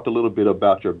 we talked a little bit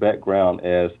about your background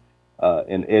as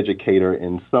an educator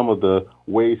and some of the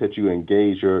ways that you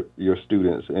engage your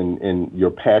students and your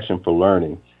passion for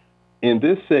learning. In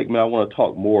this segment, I want to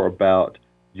talk more about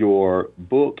your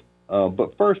book.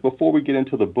 But first, before we get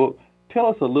into the book, tell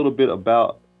us a little bit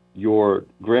about your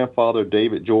grandfather,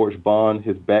 David George Bond,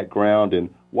 his background, and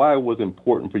why it was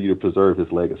important for you to preserve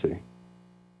his legacy.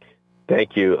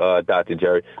 Thank you, Dr.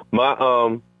 Jerry.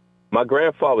 My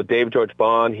grandfather was David George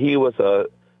Bond. He was a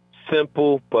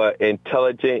simple but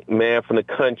intelligent man from the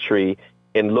country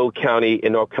in a little county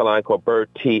in North Carolina called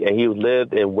Bertie, and he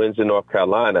lived in Windsor, North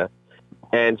Carolina.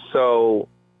 And so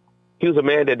he was a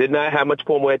man that did not have much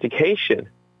formal education,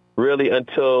 really,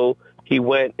 until he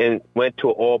went to an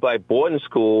all-black boarding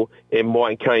school in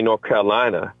Martin County, North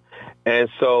Carolina. And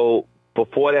so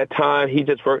before that time, he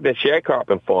just worked in a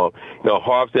sharecropping farm,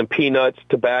 harvesting peanuts,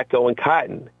 tobacco, and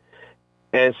cotton.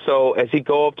 And so as he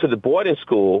go up to the boarding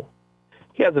school,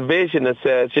 he has a vision that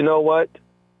says, you know what?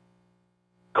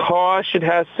 Cars should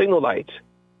have signal lights,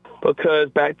 because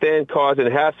back then cars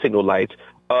didn't have signal lights.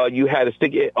 You had to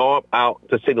stick your arm out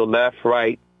to signal left,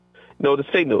 right, the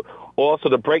signal. Also,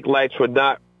 the brake lights were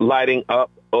not lighting up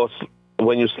or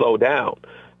when you slow down.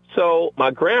 So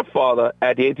my grandfather,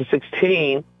 at the age of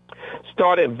 16,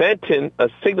 started inventing a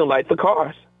signal light for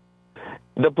cars,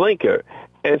 the blinker.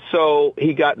 And so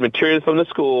he got materials from the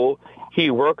school. He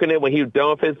worked on it when he was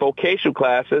done with his vocational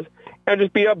classes and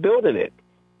just be up building it.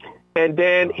 And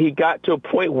then he got to a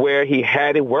point where he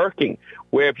had it working,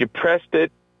 where if you pressed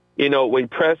it, when you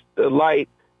pressed the light,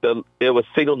 it was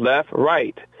signal left,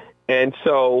 right. And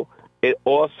so it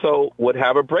also would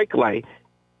have a brake light.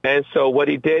 And so what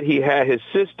he did, he had his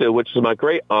sister, which is my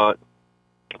great aunt,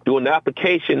 do an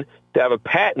application to have a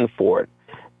patent for it.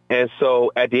 And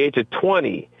so at the age of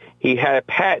 20, he had a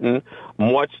patent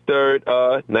March 3rd,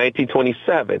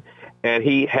 1927, and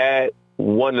he had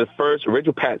one of the first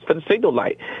original patents for the signal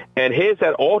light. And his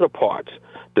had all the parts,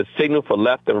 the signal for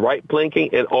left and right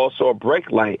blinking, and also a brake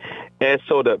light. And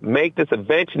so to make this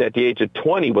invention at the age of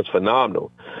 20 was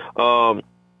phenomenal.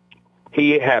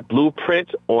 He had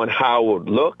blueprints on how it would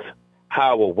look,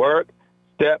 how it would work,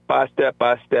 step by step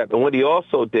by step. And what he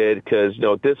also did, because,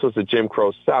 this was the Jim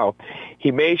Crow South,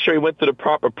 he made sure he went through the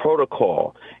proper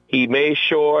protocol. He made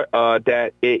sure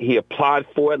that he applied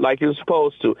for it like he was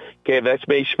supposed to, gave an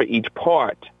explanation for each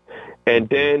part. And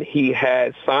then he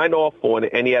had signed off on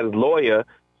it, and he had his lawyer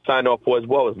sign off for it as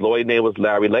well. His lawyer name was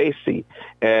Larry Lacey,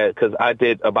 because I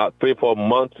did about 3 or 4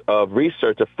 months of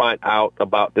research to find out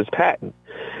about this patent.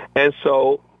 And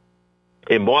so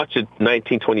in March of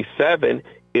 1927,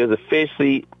 it was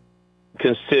officially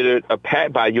considered a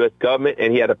patent by the U.S. government,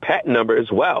 and he had a patent number as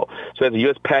well. So he has a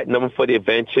U.S. patent number for the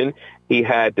invention. He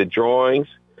had the drawings,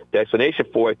 the explanation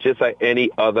for it, just like any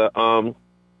other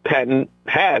patent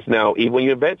has now, even when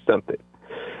you invent something.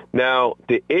 Now,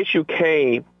 the issue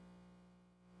came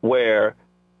where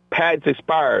patents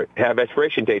expired, have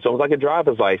expiration dates, almost like a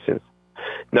driver's license.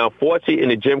 Now, fortunately, in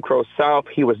the Jim Crow South,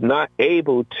 he was not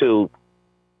able to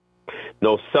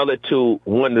sell it to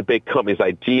one of the big companies,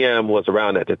 like GM was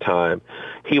around at the time.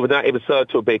 He was not able to sell it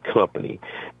to a big company.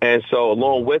 And so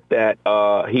along with that,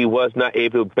 he was not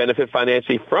able to benefit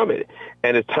financially from it.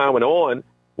 And as time went on,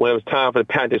 when it was time for the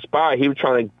patent to expire, he was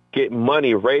trying to get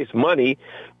money, raise money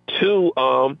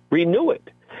to renew it.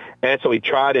 And so he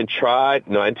tried and tried.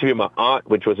 I interviewed my aunt,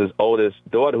 which was his oldest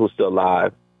daughter, who's still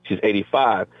alive. She's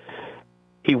 85.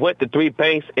 He went to 3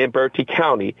 banks in Bertie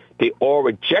County. They all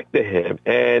rejected him.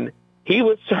 And he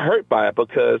was hurt by it,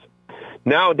 because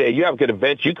nowadays you have a good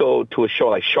event. You go to a show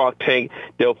like Shark Tank,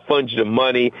 they'll fund you the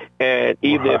money, and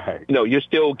even if you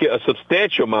still get a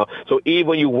substantial amount. So even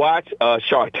when you watch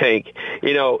Shark Tank,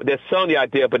 they're selling the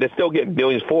idea, but they're still getting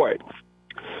millions for it.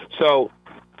 So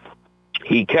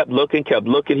he kept looking.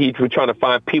 He was trying to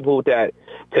find people that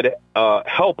could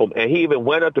help him. And he even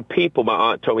went up to people, my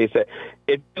aunt told me, he said,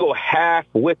 if you go half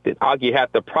with it, I'll give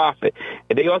half the profit.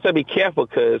 And they also have to be careful,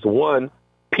 because, one,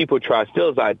 people try to steal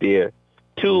his idea.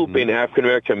 2, being an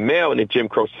African-American male in the Jim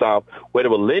Crow South, where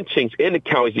there were lynchings in the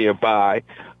counties nearby.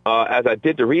 As I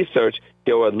did the research,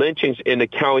 there were lynchings in the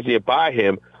counties nearby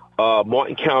him.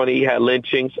 Martin County had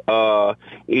lynchings.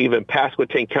 Even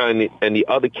Pasquotank County and the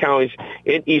other counties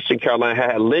in Eastern Carolina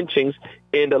had lynchings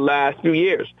in the last few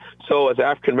years. So as an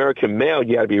African-American male,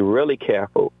 you got to be really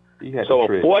careful. So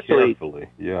unfortunately,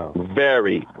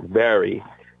 very, very.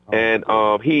 And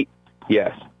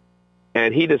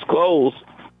and he disclosed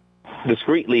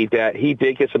discreetly that he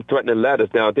did get some threatening letters.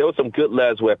 Now, there were some good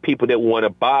letters where people didn't want to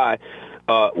buy,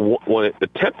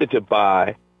 attempted to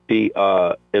buy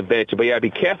the invention. But you got to be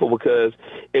careful, because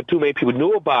if too many people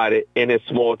knew about it in his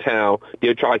small town, they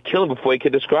would try to kill him before he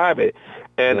could describe it.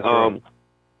 And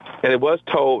and it was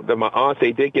told that my aunt,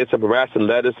 they did get some harassing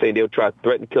letters saying they would try to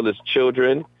threaten to kill his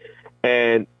children.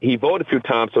 And he voted a few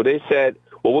times, so they said,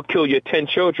 well, we'll kill your 10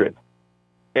 children.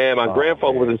 And my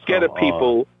grandfather wasn't scared of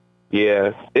people.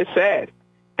 Yeah, it's sad.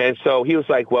 And so he was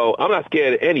like, well, I'm not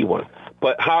scared of anyone,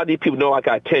 but how do people know I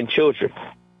got 10 children?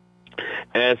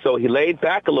 And so he laid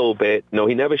back a little bit.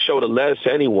 He never showed the letters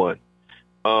to anyone.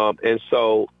 And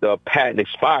so the patent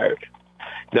expired.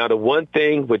 Now, the one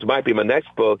thing, which might be my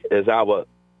next book, is I would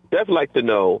definitely like to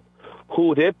know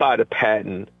who did buy the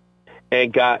patent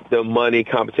and got the money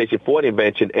compensation for the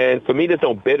invention. And for me, there's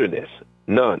no bitterness,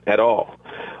 none at all.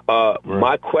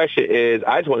 My question is,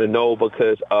 I just want to know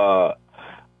because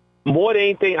more than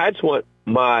anything, I just want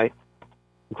my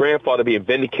grandfather to be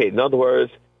vindicated. In other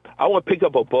words, I want to pick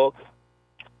up a book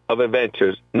of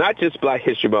inventors, not just Black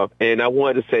History Month, and I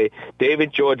wanted to say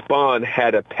David George Bond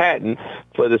had a patent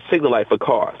for the signal light for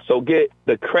cars. So get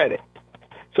the credit.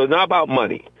 So it's not about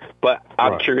money, but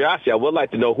out of curiosity, I would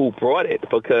like to know who brought it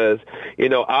because, you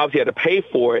know, obviously had to pay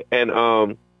for it and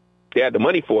they had the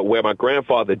money for it where my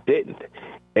grandfather didn't.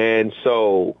 And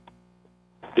so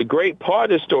the great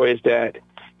part of the story is that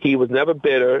he was never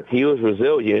bitter. He was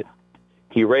resilient.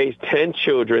 He raised 10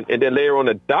 children and then later on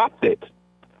adopted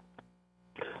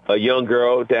a young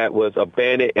girl that was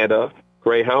abandoned at a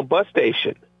Greyhound bus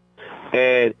station.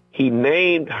 And he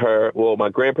named her, well, my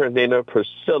grandparents named her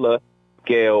Priscilla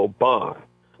Gail Bond.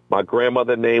 My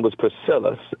grandmother's name was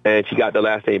Priscilla, and she got the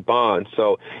last name Bond.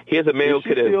 So here's a man who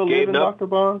could have given up. Dr.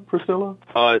 Bond, Priscilla?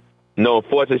 No,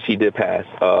 unfortunately, she did pass.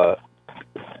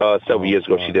 Several years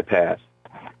ago, she did pass.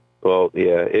 Well,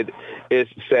 yeah,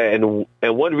 it's sad. And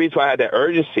one reason why I had that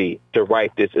urgency to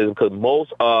write this is because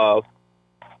most of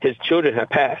his children have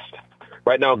passed.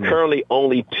 Right now, currently,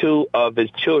 only 2 of his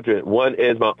children. One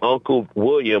is my Uncle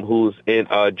William, who's in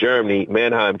Germany,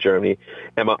 Mannheim, Germany,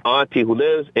 and my auntie who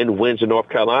lives in Windsor, North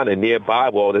Carolina, nearby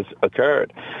where all this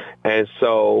occurred. And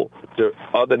so the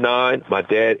other 9, my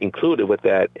dad included with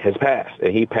that, has passed,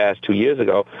 and he passed 2 years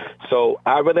ago. So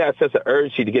I really have a sense of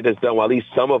urgency to get this done while at least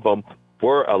some of them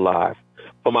were alive.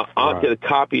 For my aunt to get a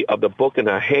copy of the book in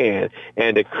her hand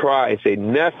and to cry and say,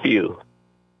 nephew,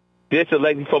 this is a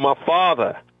legacy for my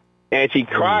father. And she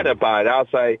cried about it. I was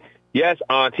like, yes,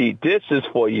 auntie, this is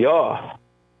for y'all.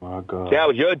 My God. That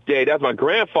was your day. That's my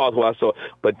grandfather who I saw,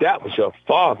 but that was your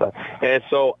father. And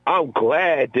so I'm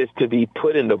glad this could be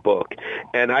put in the book.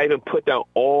 And I even put down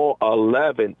all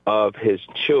 11 of his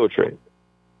children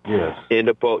in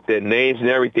the book, their names and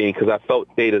everything, because I felt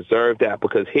they deserved that.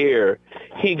 Because here,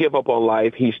 he gave up on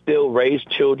life. He still raised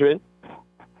children.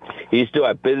 He still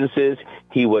had businesses.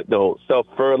 He would sell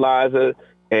fertilizer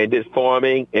and did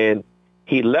farming, and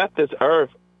he left this earth.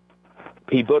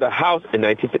 He built a house in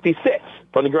 1956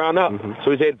 from the ground up.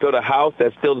 So he's able to build a house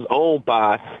that still is owned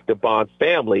by the Bond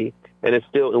family, and it's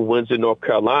still in Windsor, North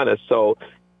Carolina. So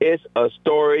it's a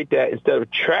story that instead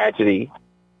of tragedy,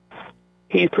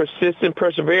 he persisted,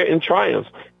 persevered, and triumphs,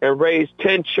 and raised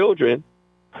 10 children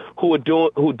who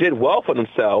did well for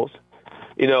themselves,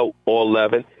 all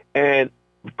 11, and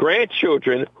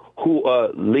grandchildren who are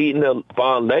leading the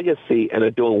Bond legacy and are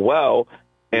doing well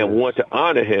and want to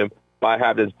honor him by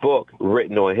having this book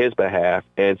written on his behalf.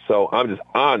 And so I'm just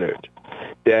honored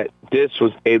that this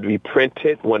was able to be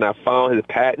printed. When I found his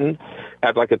patent,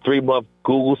 after like a 3-month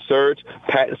Google search,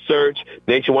 patent search,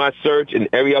 nationwide search, and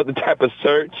every other type of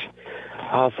search,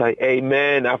 I was like, hey,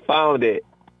 man, I found it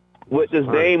with his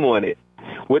name on it,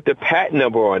 with the patent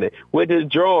number on it, with his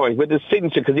drawing, with his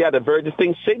signature, because he had a very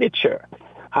distinct signature.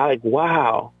 I'm like,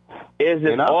 wow.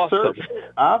 Awesome?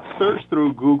 I've searched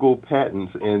through Google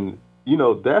patents, and,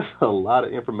 that's a lot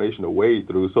of information to wade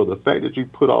through. So the fact that you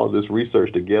put all this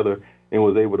research together and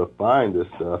was able to find this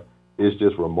stuff is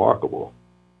just remarkable.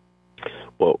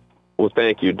 Well,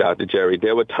 thank you, Dr. Jerry.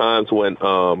 There were times when,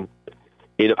 I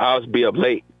would be up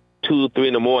late, 2, 3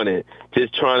 in the morning,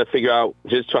 just trying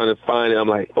to find it. I'm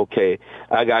like, okay,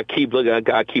 I got to keep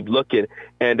looking.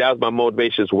 And that was my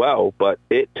motivation as well. But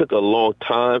it took a long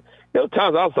time. There were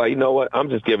times I was like, you know what, I'm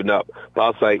just giving up. But I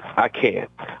was like, I can't.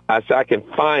 I said, I can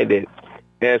find it.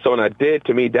 And so when I did,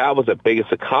 to me, that was the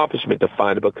biggest accomplishment to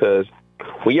find it, because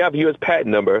when you have a U.S. patent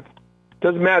number, it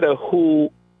doesn't matter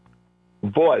who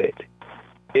bought it.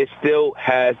 It still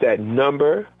has that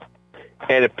number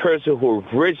and the person who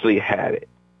originally had it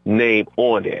name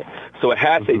on there. So it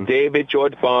has a David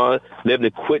George Bond, lived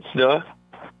in Quitznah,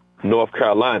 North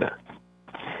Carolina.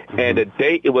 And the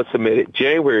date it was submitted,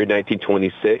 January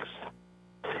 1926,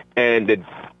 and the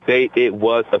date it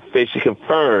was officially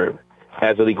confirmed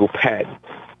as a legal patent,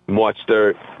 March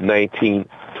 3rd,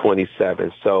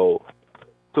 1927. So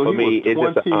for me, it's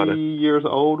just an honor. 20 years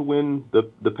old when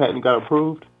the patent got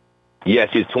approved? Yes,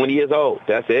 he was 20 years old.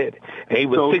 That's it. And he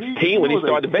was 16 when he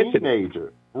started inventing.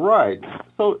 Teenager. Right.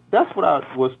 So that's what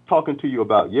I was talking to you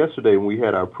about yesterday when we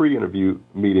had our pre-interview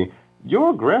meeting.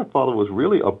 Your grandfather was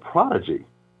really a prodigy.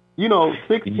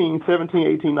 16, 17,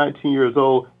 18, 19 years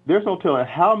old, there's no telling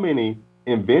how many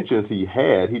inventions he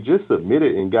had. He just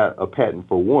submitted and got a patent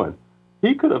for one.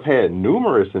 He could have had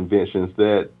numerous inventions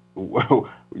that,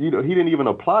 he didn't even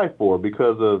apply for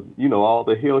because of, all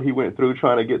the hell he went through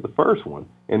trying to get the first one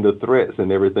and the threats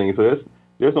and everything. So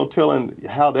there's no telling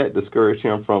how that discouraged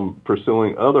him from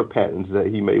pursuing other patents that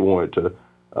he may want to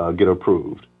get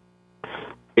approved.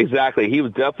 Exactly. He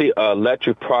was definitely an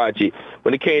electric prodigy.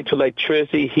 When it came to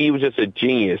electricity, he was just a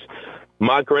genius.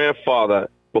 My grandfather,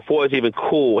 before it was even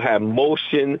cool, had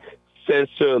motion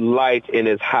sensor lights in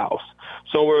his house.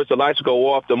 So where the lights would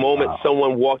go off, the moment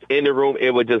someone walked in the room,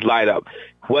 it would just light up.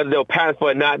 Whether they were patents for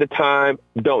it or not at the time,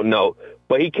 don't know.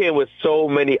 But he came with so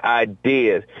many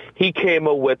ideas. He came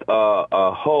up with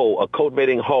a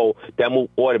cultivating hoe that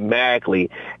moved automatically.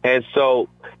 And so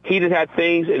he just had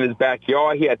things in his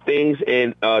backyard. He had things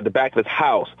in the back of his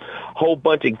house, a whole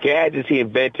bunch of gadgets he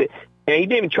invented. And he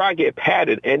didn't even try to get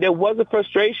patented. And there was a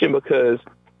frustration because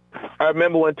I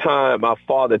remember one time my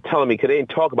father telling me, because they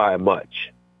didn't talk about it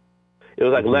much. It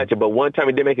was like legend, but one time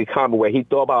he did make a comment where he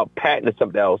thought about patenting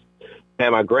something else,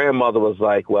 and my grandmother was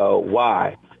like, well,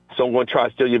 why? So I'm going to try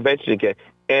to steal your invention again.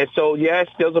 And so, yes,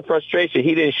 there was a frustration.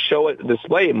 He didn't show it,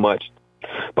 display it much,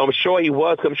 but I'm sure he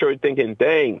was. I'm sure he's thinking,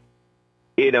 dang,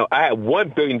 I had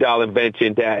 $1 billion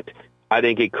invention that I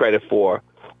didn't get credit for.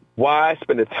 Why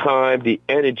spend the time, the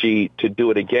energy to do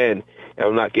it again, and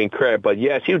I'm not getting credit? But,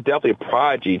 yes, he was definitely a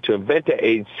prodigy to invent at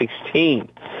age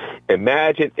 16.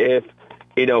 Imagine if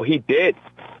he did,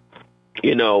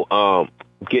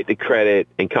 get the credit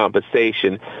and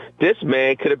compensation. This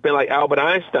man could have been like Albert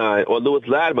Einstein or Lewis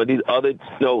Latimer, these other,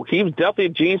 he was definitely a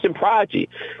genius and prodigy.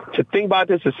 To think about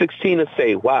this at 16 and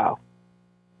say, wow,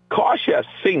 cars should have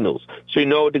signals so you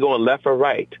know if they're going left or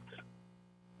right.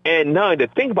 And now to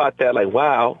think about that, like,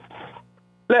 wow,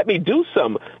 let me do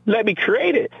something. Let me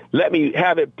create it. Let me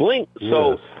have it blink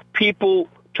so people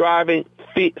driving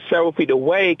several feet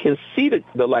away can see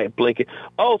the light blinking.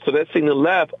 Oh, so that's signal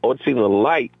left or signal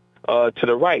light to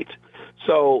the right.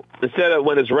 So instead of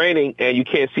when it's raining and you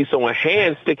can't see someone's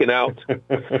hand sticking out,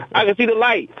 I can see the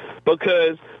light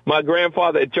because my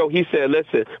grandfather joked. He said,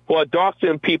 listen, for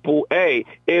dark-skinned people, hey,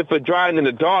 if we're driving in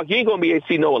the dark, you ain't going to be able to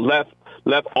see no one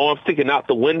left arm sticking out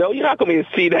the window. You're not going to be able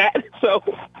to see that. So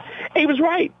he was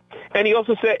right. And he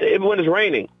also said, when it's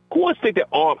raining, who wants to stick their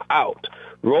arm out?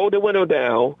 Roll the window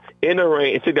down in the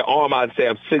rain and stick their arm out and say,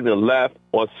 I'm signaling left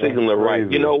or signaling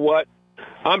right. You know what?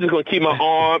 I'm just going to keep my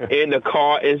arm in the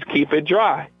car and keep it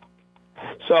dry.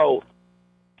 So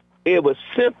it was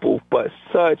simple, but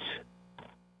such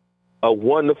a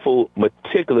wonderful,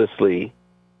 meticulously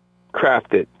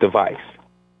crafted device.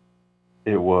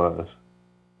 It was.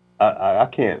 I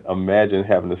can't imagine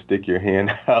having to stick your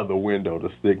hand out the window to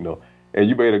signal. And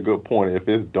you made a good point. If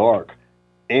it's dark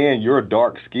and you're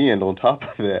dark-skinned on top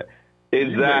of that,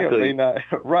 exactly. May not,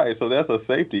 right, so that's a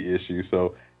safety issue.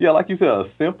 So, yeah, like you said,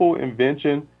 a simple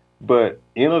invention, but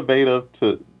innovative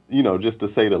to, just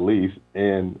to say the least.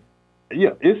 And,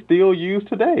 yeah, it's still used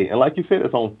today. And like you said,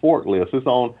 it's on forklifts. It's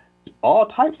on all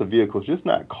types of vehicles, just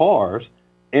not cars.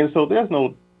 And so there's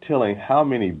no telling how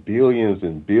many billions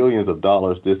and billions of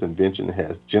dollars this invention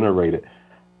has generated.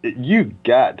 You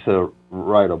got to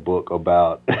write a book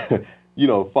about,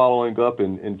 following up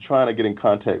and trying to get in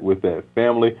contact with that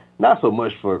family, not so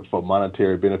much for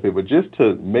monetary benefit, but just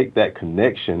to make that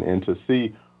connection and to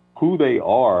see who they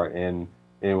are and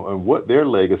what their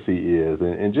legacy is,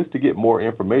 and just to get more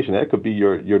information. That could be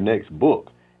your next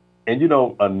book. And,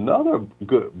 another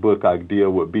good book idea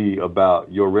would be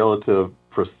about your relative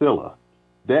Priscilla.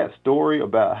 That story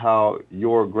about how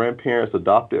your grandparents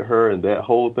adopted her and that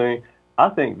whole thing, I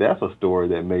think that's a story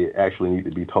that may actually need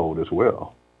to be told as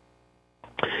well.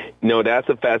 That's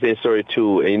a fascinating story,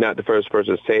 too, and you're not the first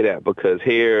person to say that, because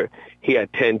here he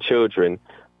had 10 children,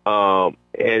 and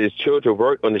his children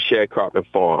worked on the sharecropping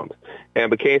farms and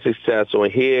became successful,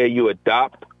 and here you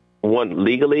adopt one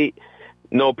legally.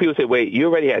 No, people say, wait, you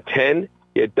already had 10?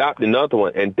 You adopt another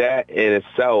one, and that in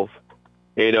itself,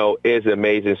 is an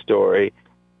amazing story.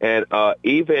 And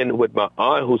even with my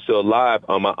aunt, who's still alive,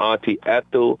 my auntie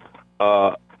Ethel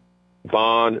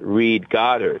Bond Reed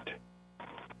Goddard,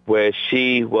 where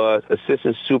she was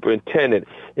assistant superintendent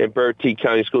in Bertie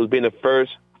County Schools, being the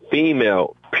first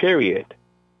female, period,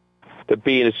 to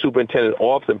be in the superintendent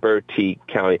office in Bertie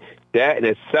County. That in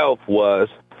itself was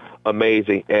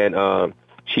amazing. And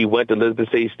she went to Elizabeth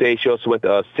State. She also went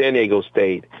to San Diego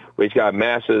State, where she got a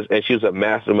master's, and she was a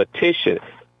mathematician.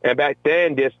 And back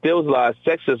then, there still was a lot of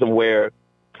sexism where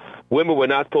women were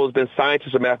not supposed to be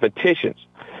scientists or mathematicians.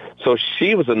 So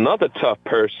she was another tough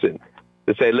person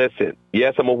to say, listen,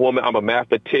 yes, I'm a woman, I'm a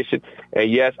mathematician,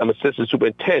 and yes, I'm assistant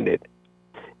superintendent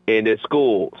in the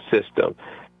school system.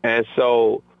 And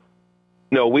so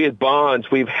we as Bonds,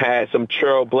 we've had some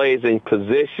trailblazing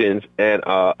positions and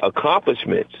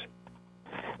accomplishments.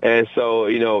 And so,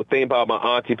 think about my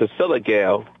auntie Priscilla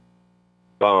Gale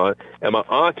Bond and my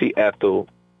auntie Ethel,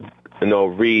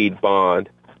 Reed Bond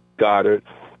Goddard.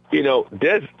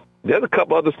 There's a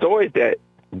couple other stories that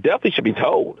definitely should be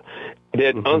told.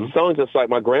 They're unsung, just like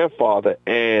my grandfather,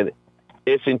 and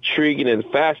it's intriguing and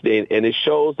fascinating, and it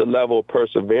shows the level of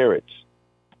perseverance.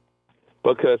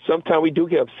 Because sometimes we do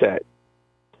get upset.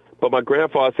 But my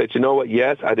grandfather said, you know what?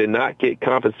 Yes, I did not get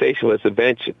compensation for this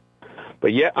invention.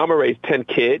 But yet I'm going to raise 10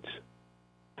 kids.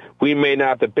 We may not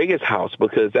have the biggest house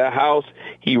because that house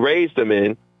he raised them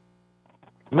in,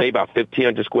 maybe about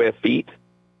 1,500 square feet.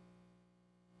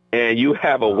 And you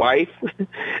have a wife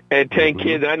and 10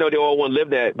 kids. And I know they all want to live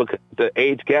there because the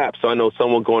age gap. So I know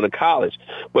someone going to college.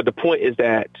 But the point is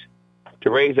that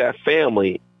to raise that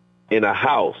family in a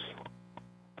house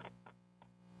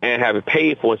and have it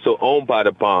paid for and still owned by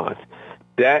the Bonds,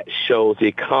 that shows the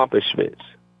accomplishments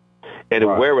and the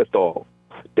wherewithal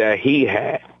that he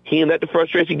had. He didn't let the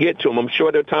frustration get to him. I'm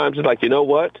sure there are times he's like, you know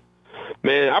what?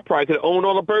 Man, I probably could have owned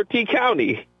all of Bertie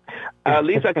County. At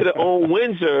least I could have owned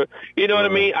Windsor. You know what I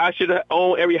mean? I should have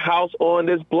owned every house on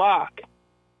this block.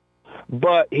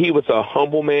 But he was a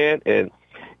humble man. And,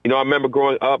 I remember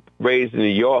growing up, raised in New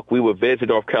York, we would visit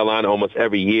North Carolina almost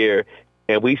every year.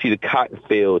 And we see the cotton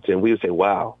fields, and we would say,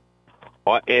 wow,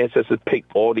 our ancestors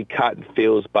picked all the cotton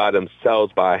fields by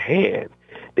themselves by hand.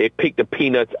 They picked the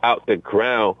peanuts out the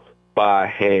ground by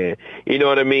hand. You know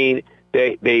what I mean?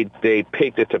 They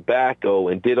picked the tobacco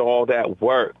and did all that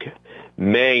work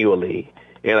manually.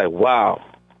 And like, wow,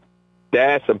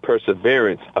 that's some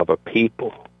perseverance of a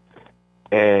people.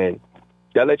 And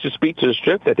that lets you speak to the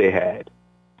strength that they had.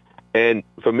 And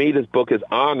for me, this book is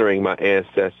honoring my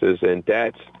ancestors, and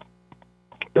that's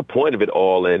the point of it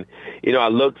all. And, I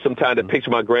look sometimes to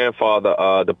picture my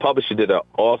grandfather. The publisher did an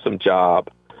awesome job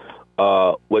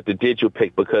with the digital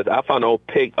pic, because I found an old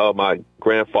pic of my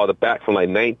grandfather back from like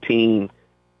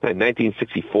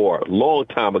 1964, a long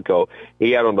time ago.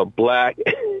 He had on a black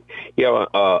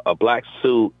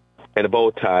suit and a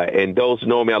bow tie. And those who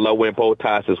know me, I love wearing bow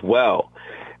ties as well.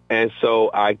 And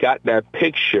so I got that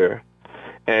picture.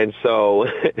 And so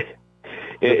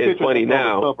it's funny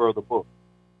now. The cover of the book.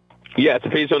 Yeah, it's a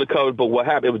picture on the cover, but what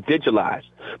happened, it was digitalized.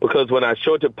 Because when I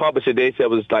showed it to the publisher, they said it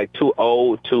was like too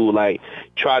old to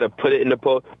try to put it in the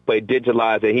book, but it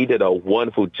digitalized, and he did a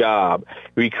wonderful job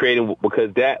recreating,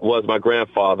 because that was my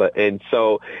grandfather. And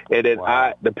so, and then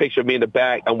the picture of me in the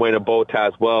back, I'm wearing a bow tie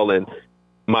as well, and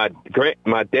my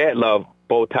dad loved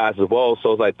bow ties as well,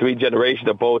 so it's like 3 generations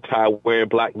of bow tie wearing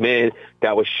black men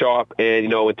that was sharp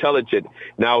and, intelligent.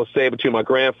 Now I would say between my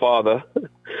grandfather,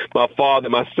 my father,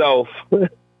 myself,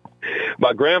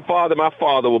 my grandfather and my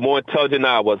father were more intelligent than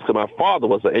I was, because my father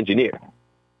was an engineer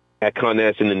at Con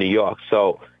Edison in New York.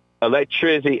 So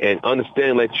electricity and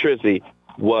understanding electricity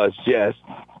was just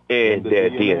in their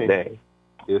DNA.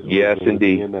 Yes,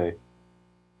 indeed. DNA.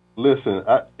 Listen,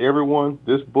 everyone,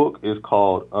 this book is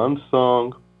called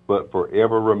Unsung But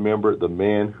Forever Remembered, The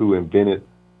Man Who Invented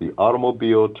the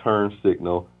Automobile Turn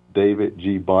Signal, David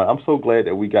G. Bond. I'm so glad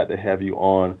that we got to have you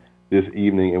on this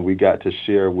evening, and we got to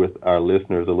share with our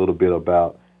listeners a little bit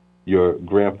about your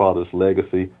grandfather's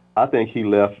legacy. I think he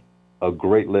left a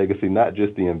great legacy, not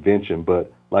just the invention,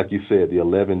 but like you said, the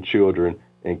 11 children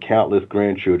and countless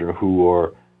grandchildren who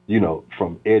are,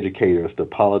 from educators to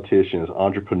politicians,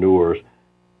 entrepreneurs,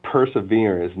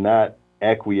 perseverance, not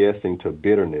acquiescing to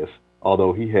bitterness,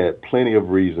 although he had plenty of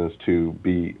reasons to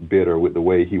be bitter with the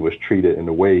way he was treated and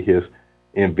the way his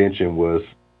invention was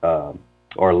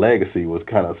or legacy was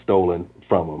kind of stolen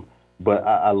from him. But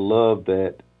I love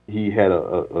that he had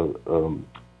a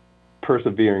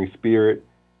persevering spirit,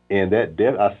 and that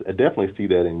I definitely see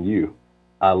that in you.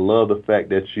 I love the fact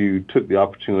that you took the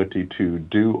opportunity to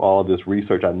do all this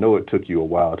research. I know it took you a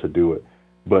while to do it,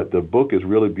 but the book is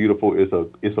really beautiful.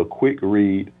 It's a quick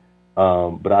read,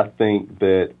 but I think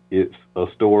that it's a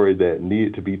story that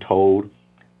needed to be told.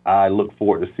 I look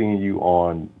forward to seeing you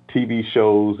on TV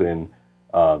shows and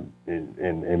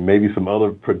maybe some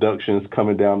other productions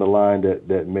coming down the line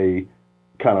that may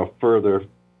kind of further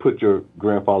put your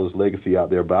grandfather's legacy out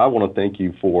there. But I want to thank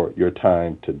you for your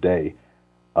time today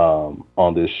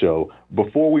on this show.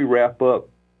 Before we wrap up,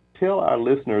 tell our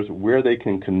listeners where they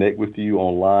can connect with you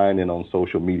online and on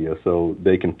social media so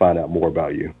they can find out more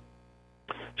about you.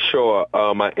 Sure.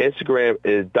 My Instagram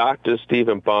is Dr.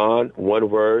 Stephen Bond, one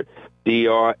word,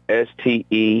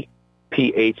 DrStephenBond.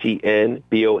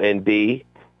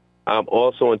 I'm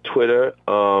also on Twitter,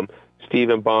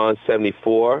 Stephen Bond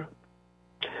 74.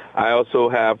 I also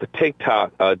have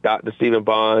TikTok, Dr. Stephen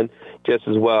Bond, just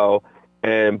as well.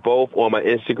 and both on my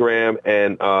Instagram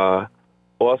and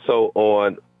also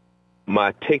on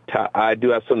my TikTok. I do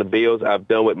have some of the videos I've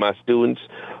done with my students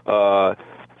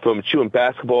from shooting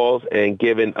basketballs and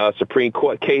giving Supreme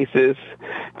Court cases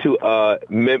to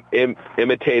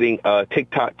imitating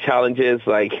TikTok challenges.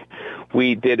 Like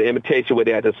we did an imitation where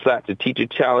they had to slap the teacher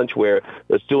challenge where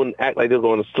the student act like they were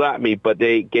going to slap me, but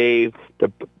they gave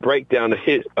the breakdown of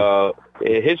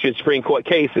history of Supreme Court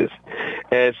cases.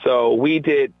 And so we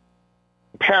did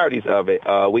parodies of it.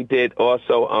 We did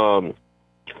also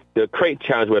the crate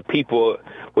challenge where people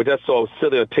were just so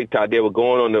silly on TikTok. They were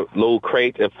going on the little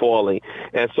crates and falling.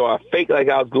 And so I faked like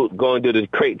I was going to do the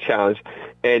crate challenge.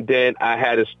 And then I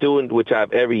had a student, which I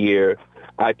have every year,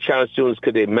 I challenged students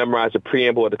could they memorize the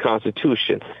preamble of the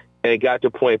Constitution. And it got to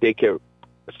the point if they could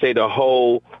say the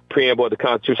whole preamble of the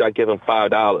Constitution, I'd give them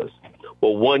 $5.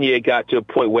 Well, one year it got to a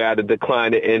point where I had to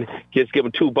decline it and just give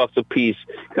them $2 a piece.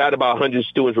 Got about 100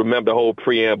 students remember the whole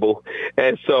preamble.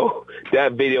 And so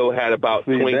that video had about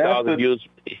 20,000 views.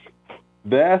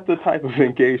 That's the type of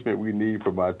engagement we need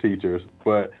from our teachers.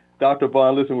 But Dr.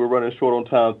 Bond, listen, we're running short on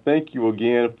time. Thank you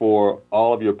again for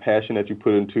all of your passion that you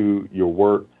put into your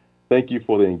work. Thank you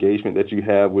for the engagement that you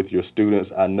have with your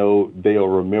students. I know they'll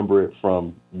remember it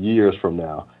from years from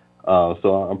now.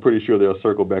 So I'm pretty sure they'll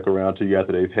circle back around to you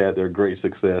after they've had their great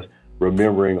success,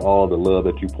 remembering all the love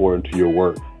that you pour into your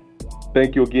work.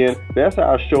 Thank you again. That's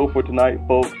our show for tonight,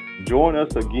 folks. Join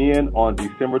us again on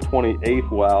December 28th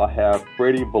where I'll have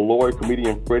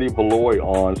comedian Freddie Beloy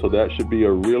on. So that should be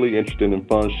a really interesting and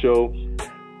fun show.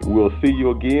 We'll see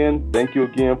you again. Thank you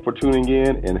again for tuning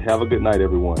in, and have a good night,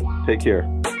 everyone. Take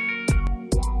care.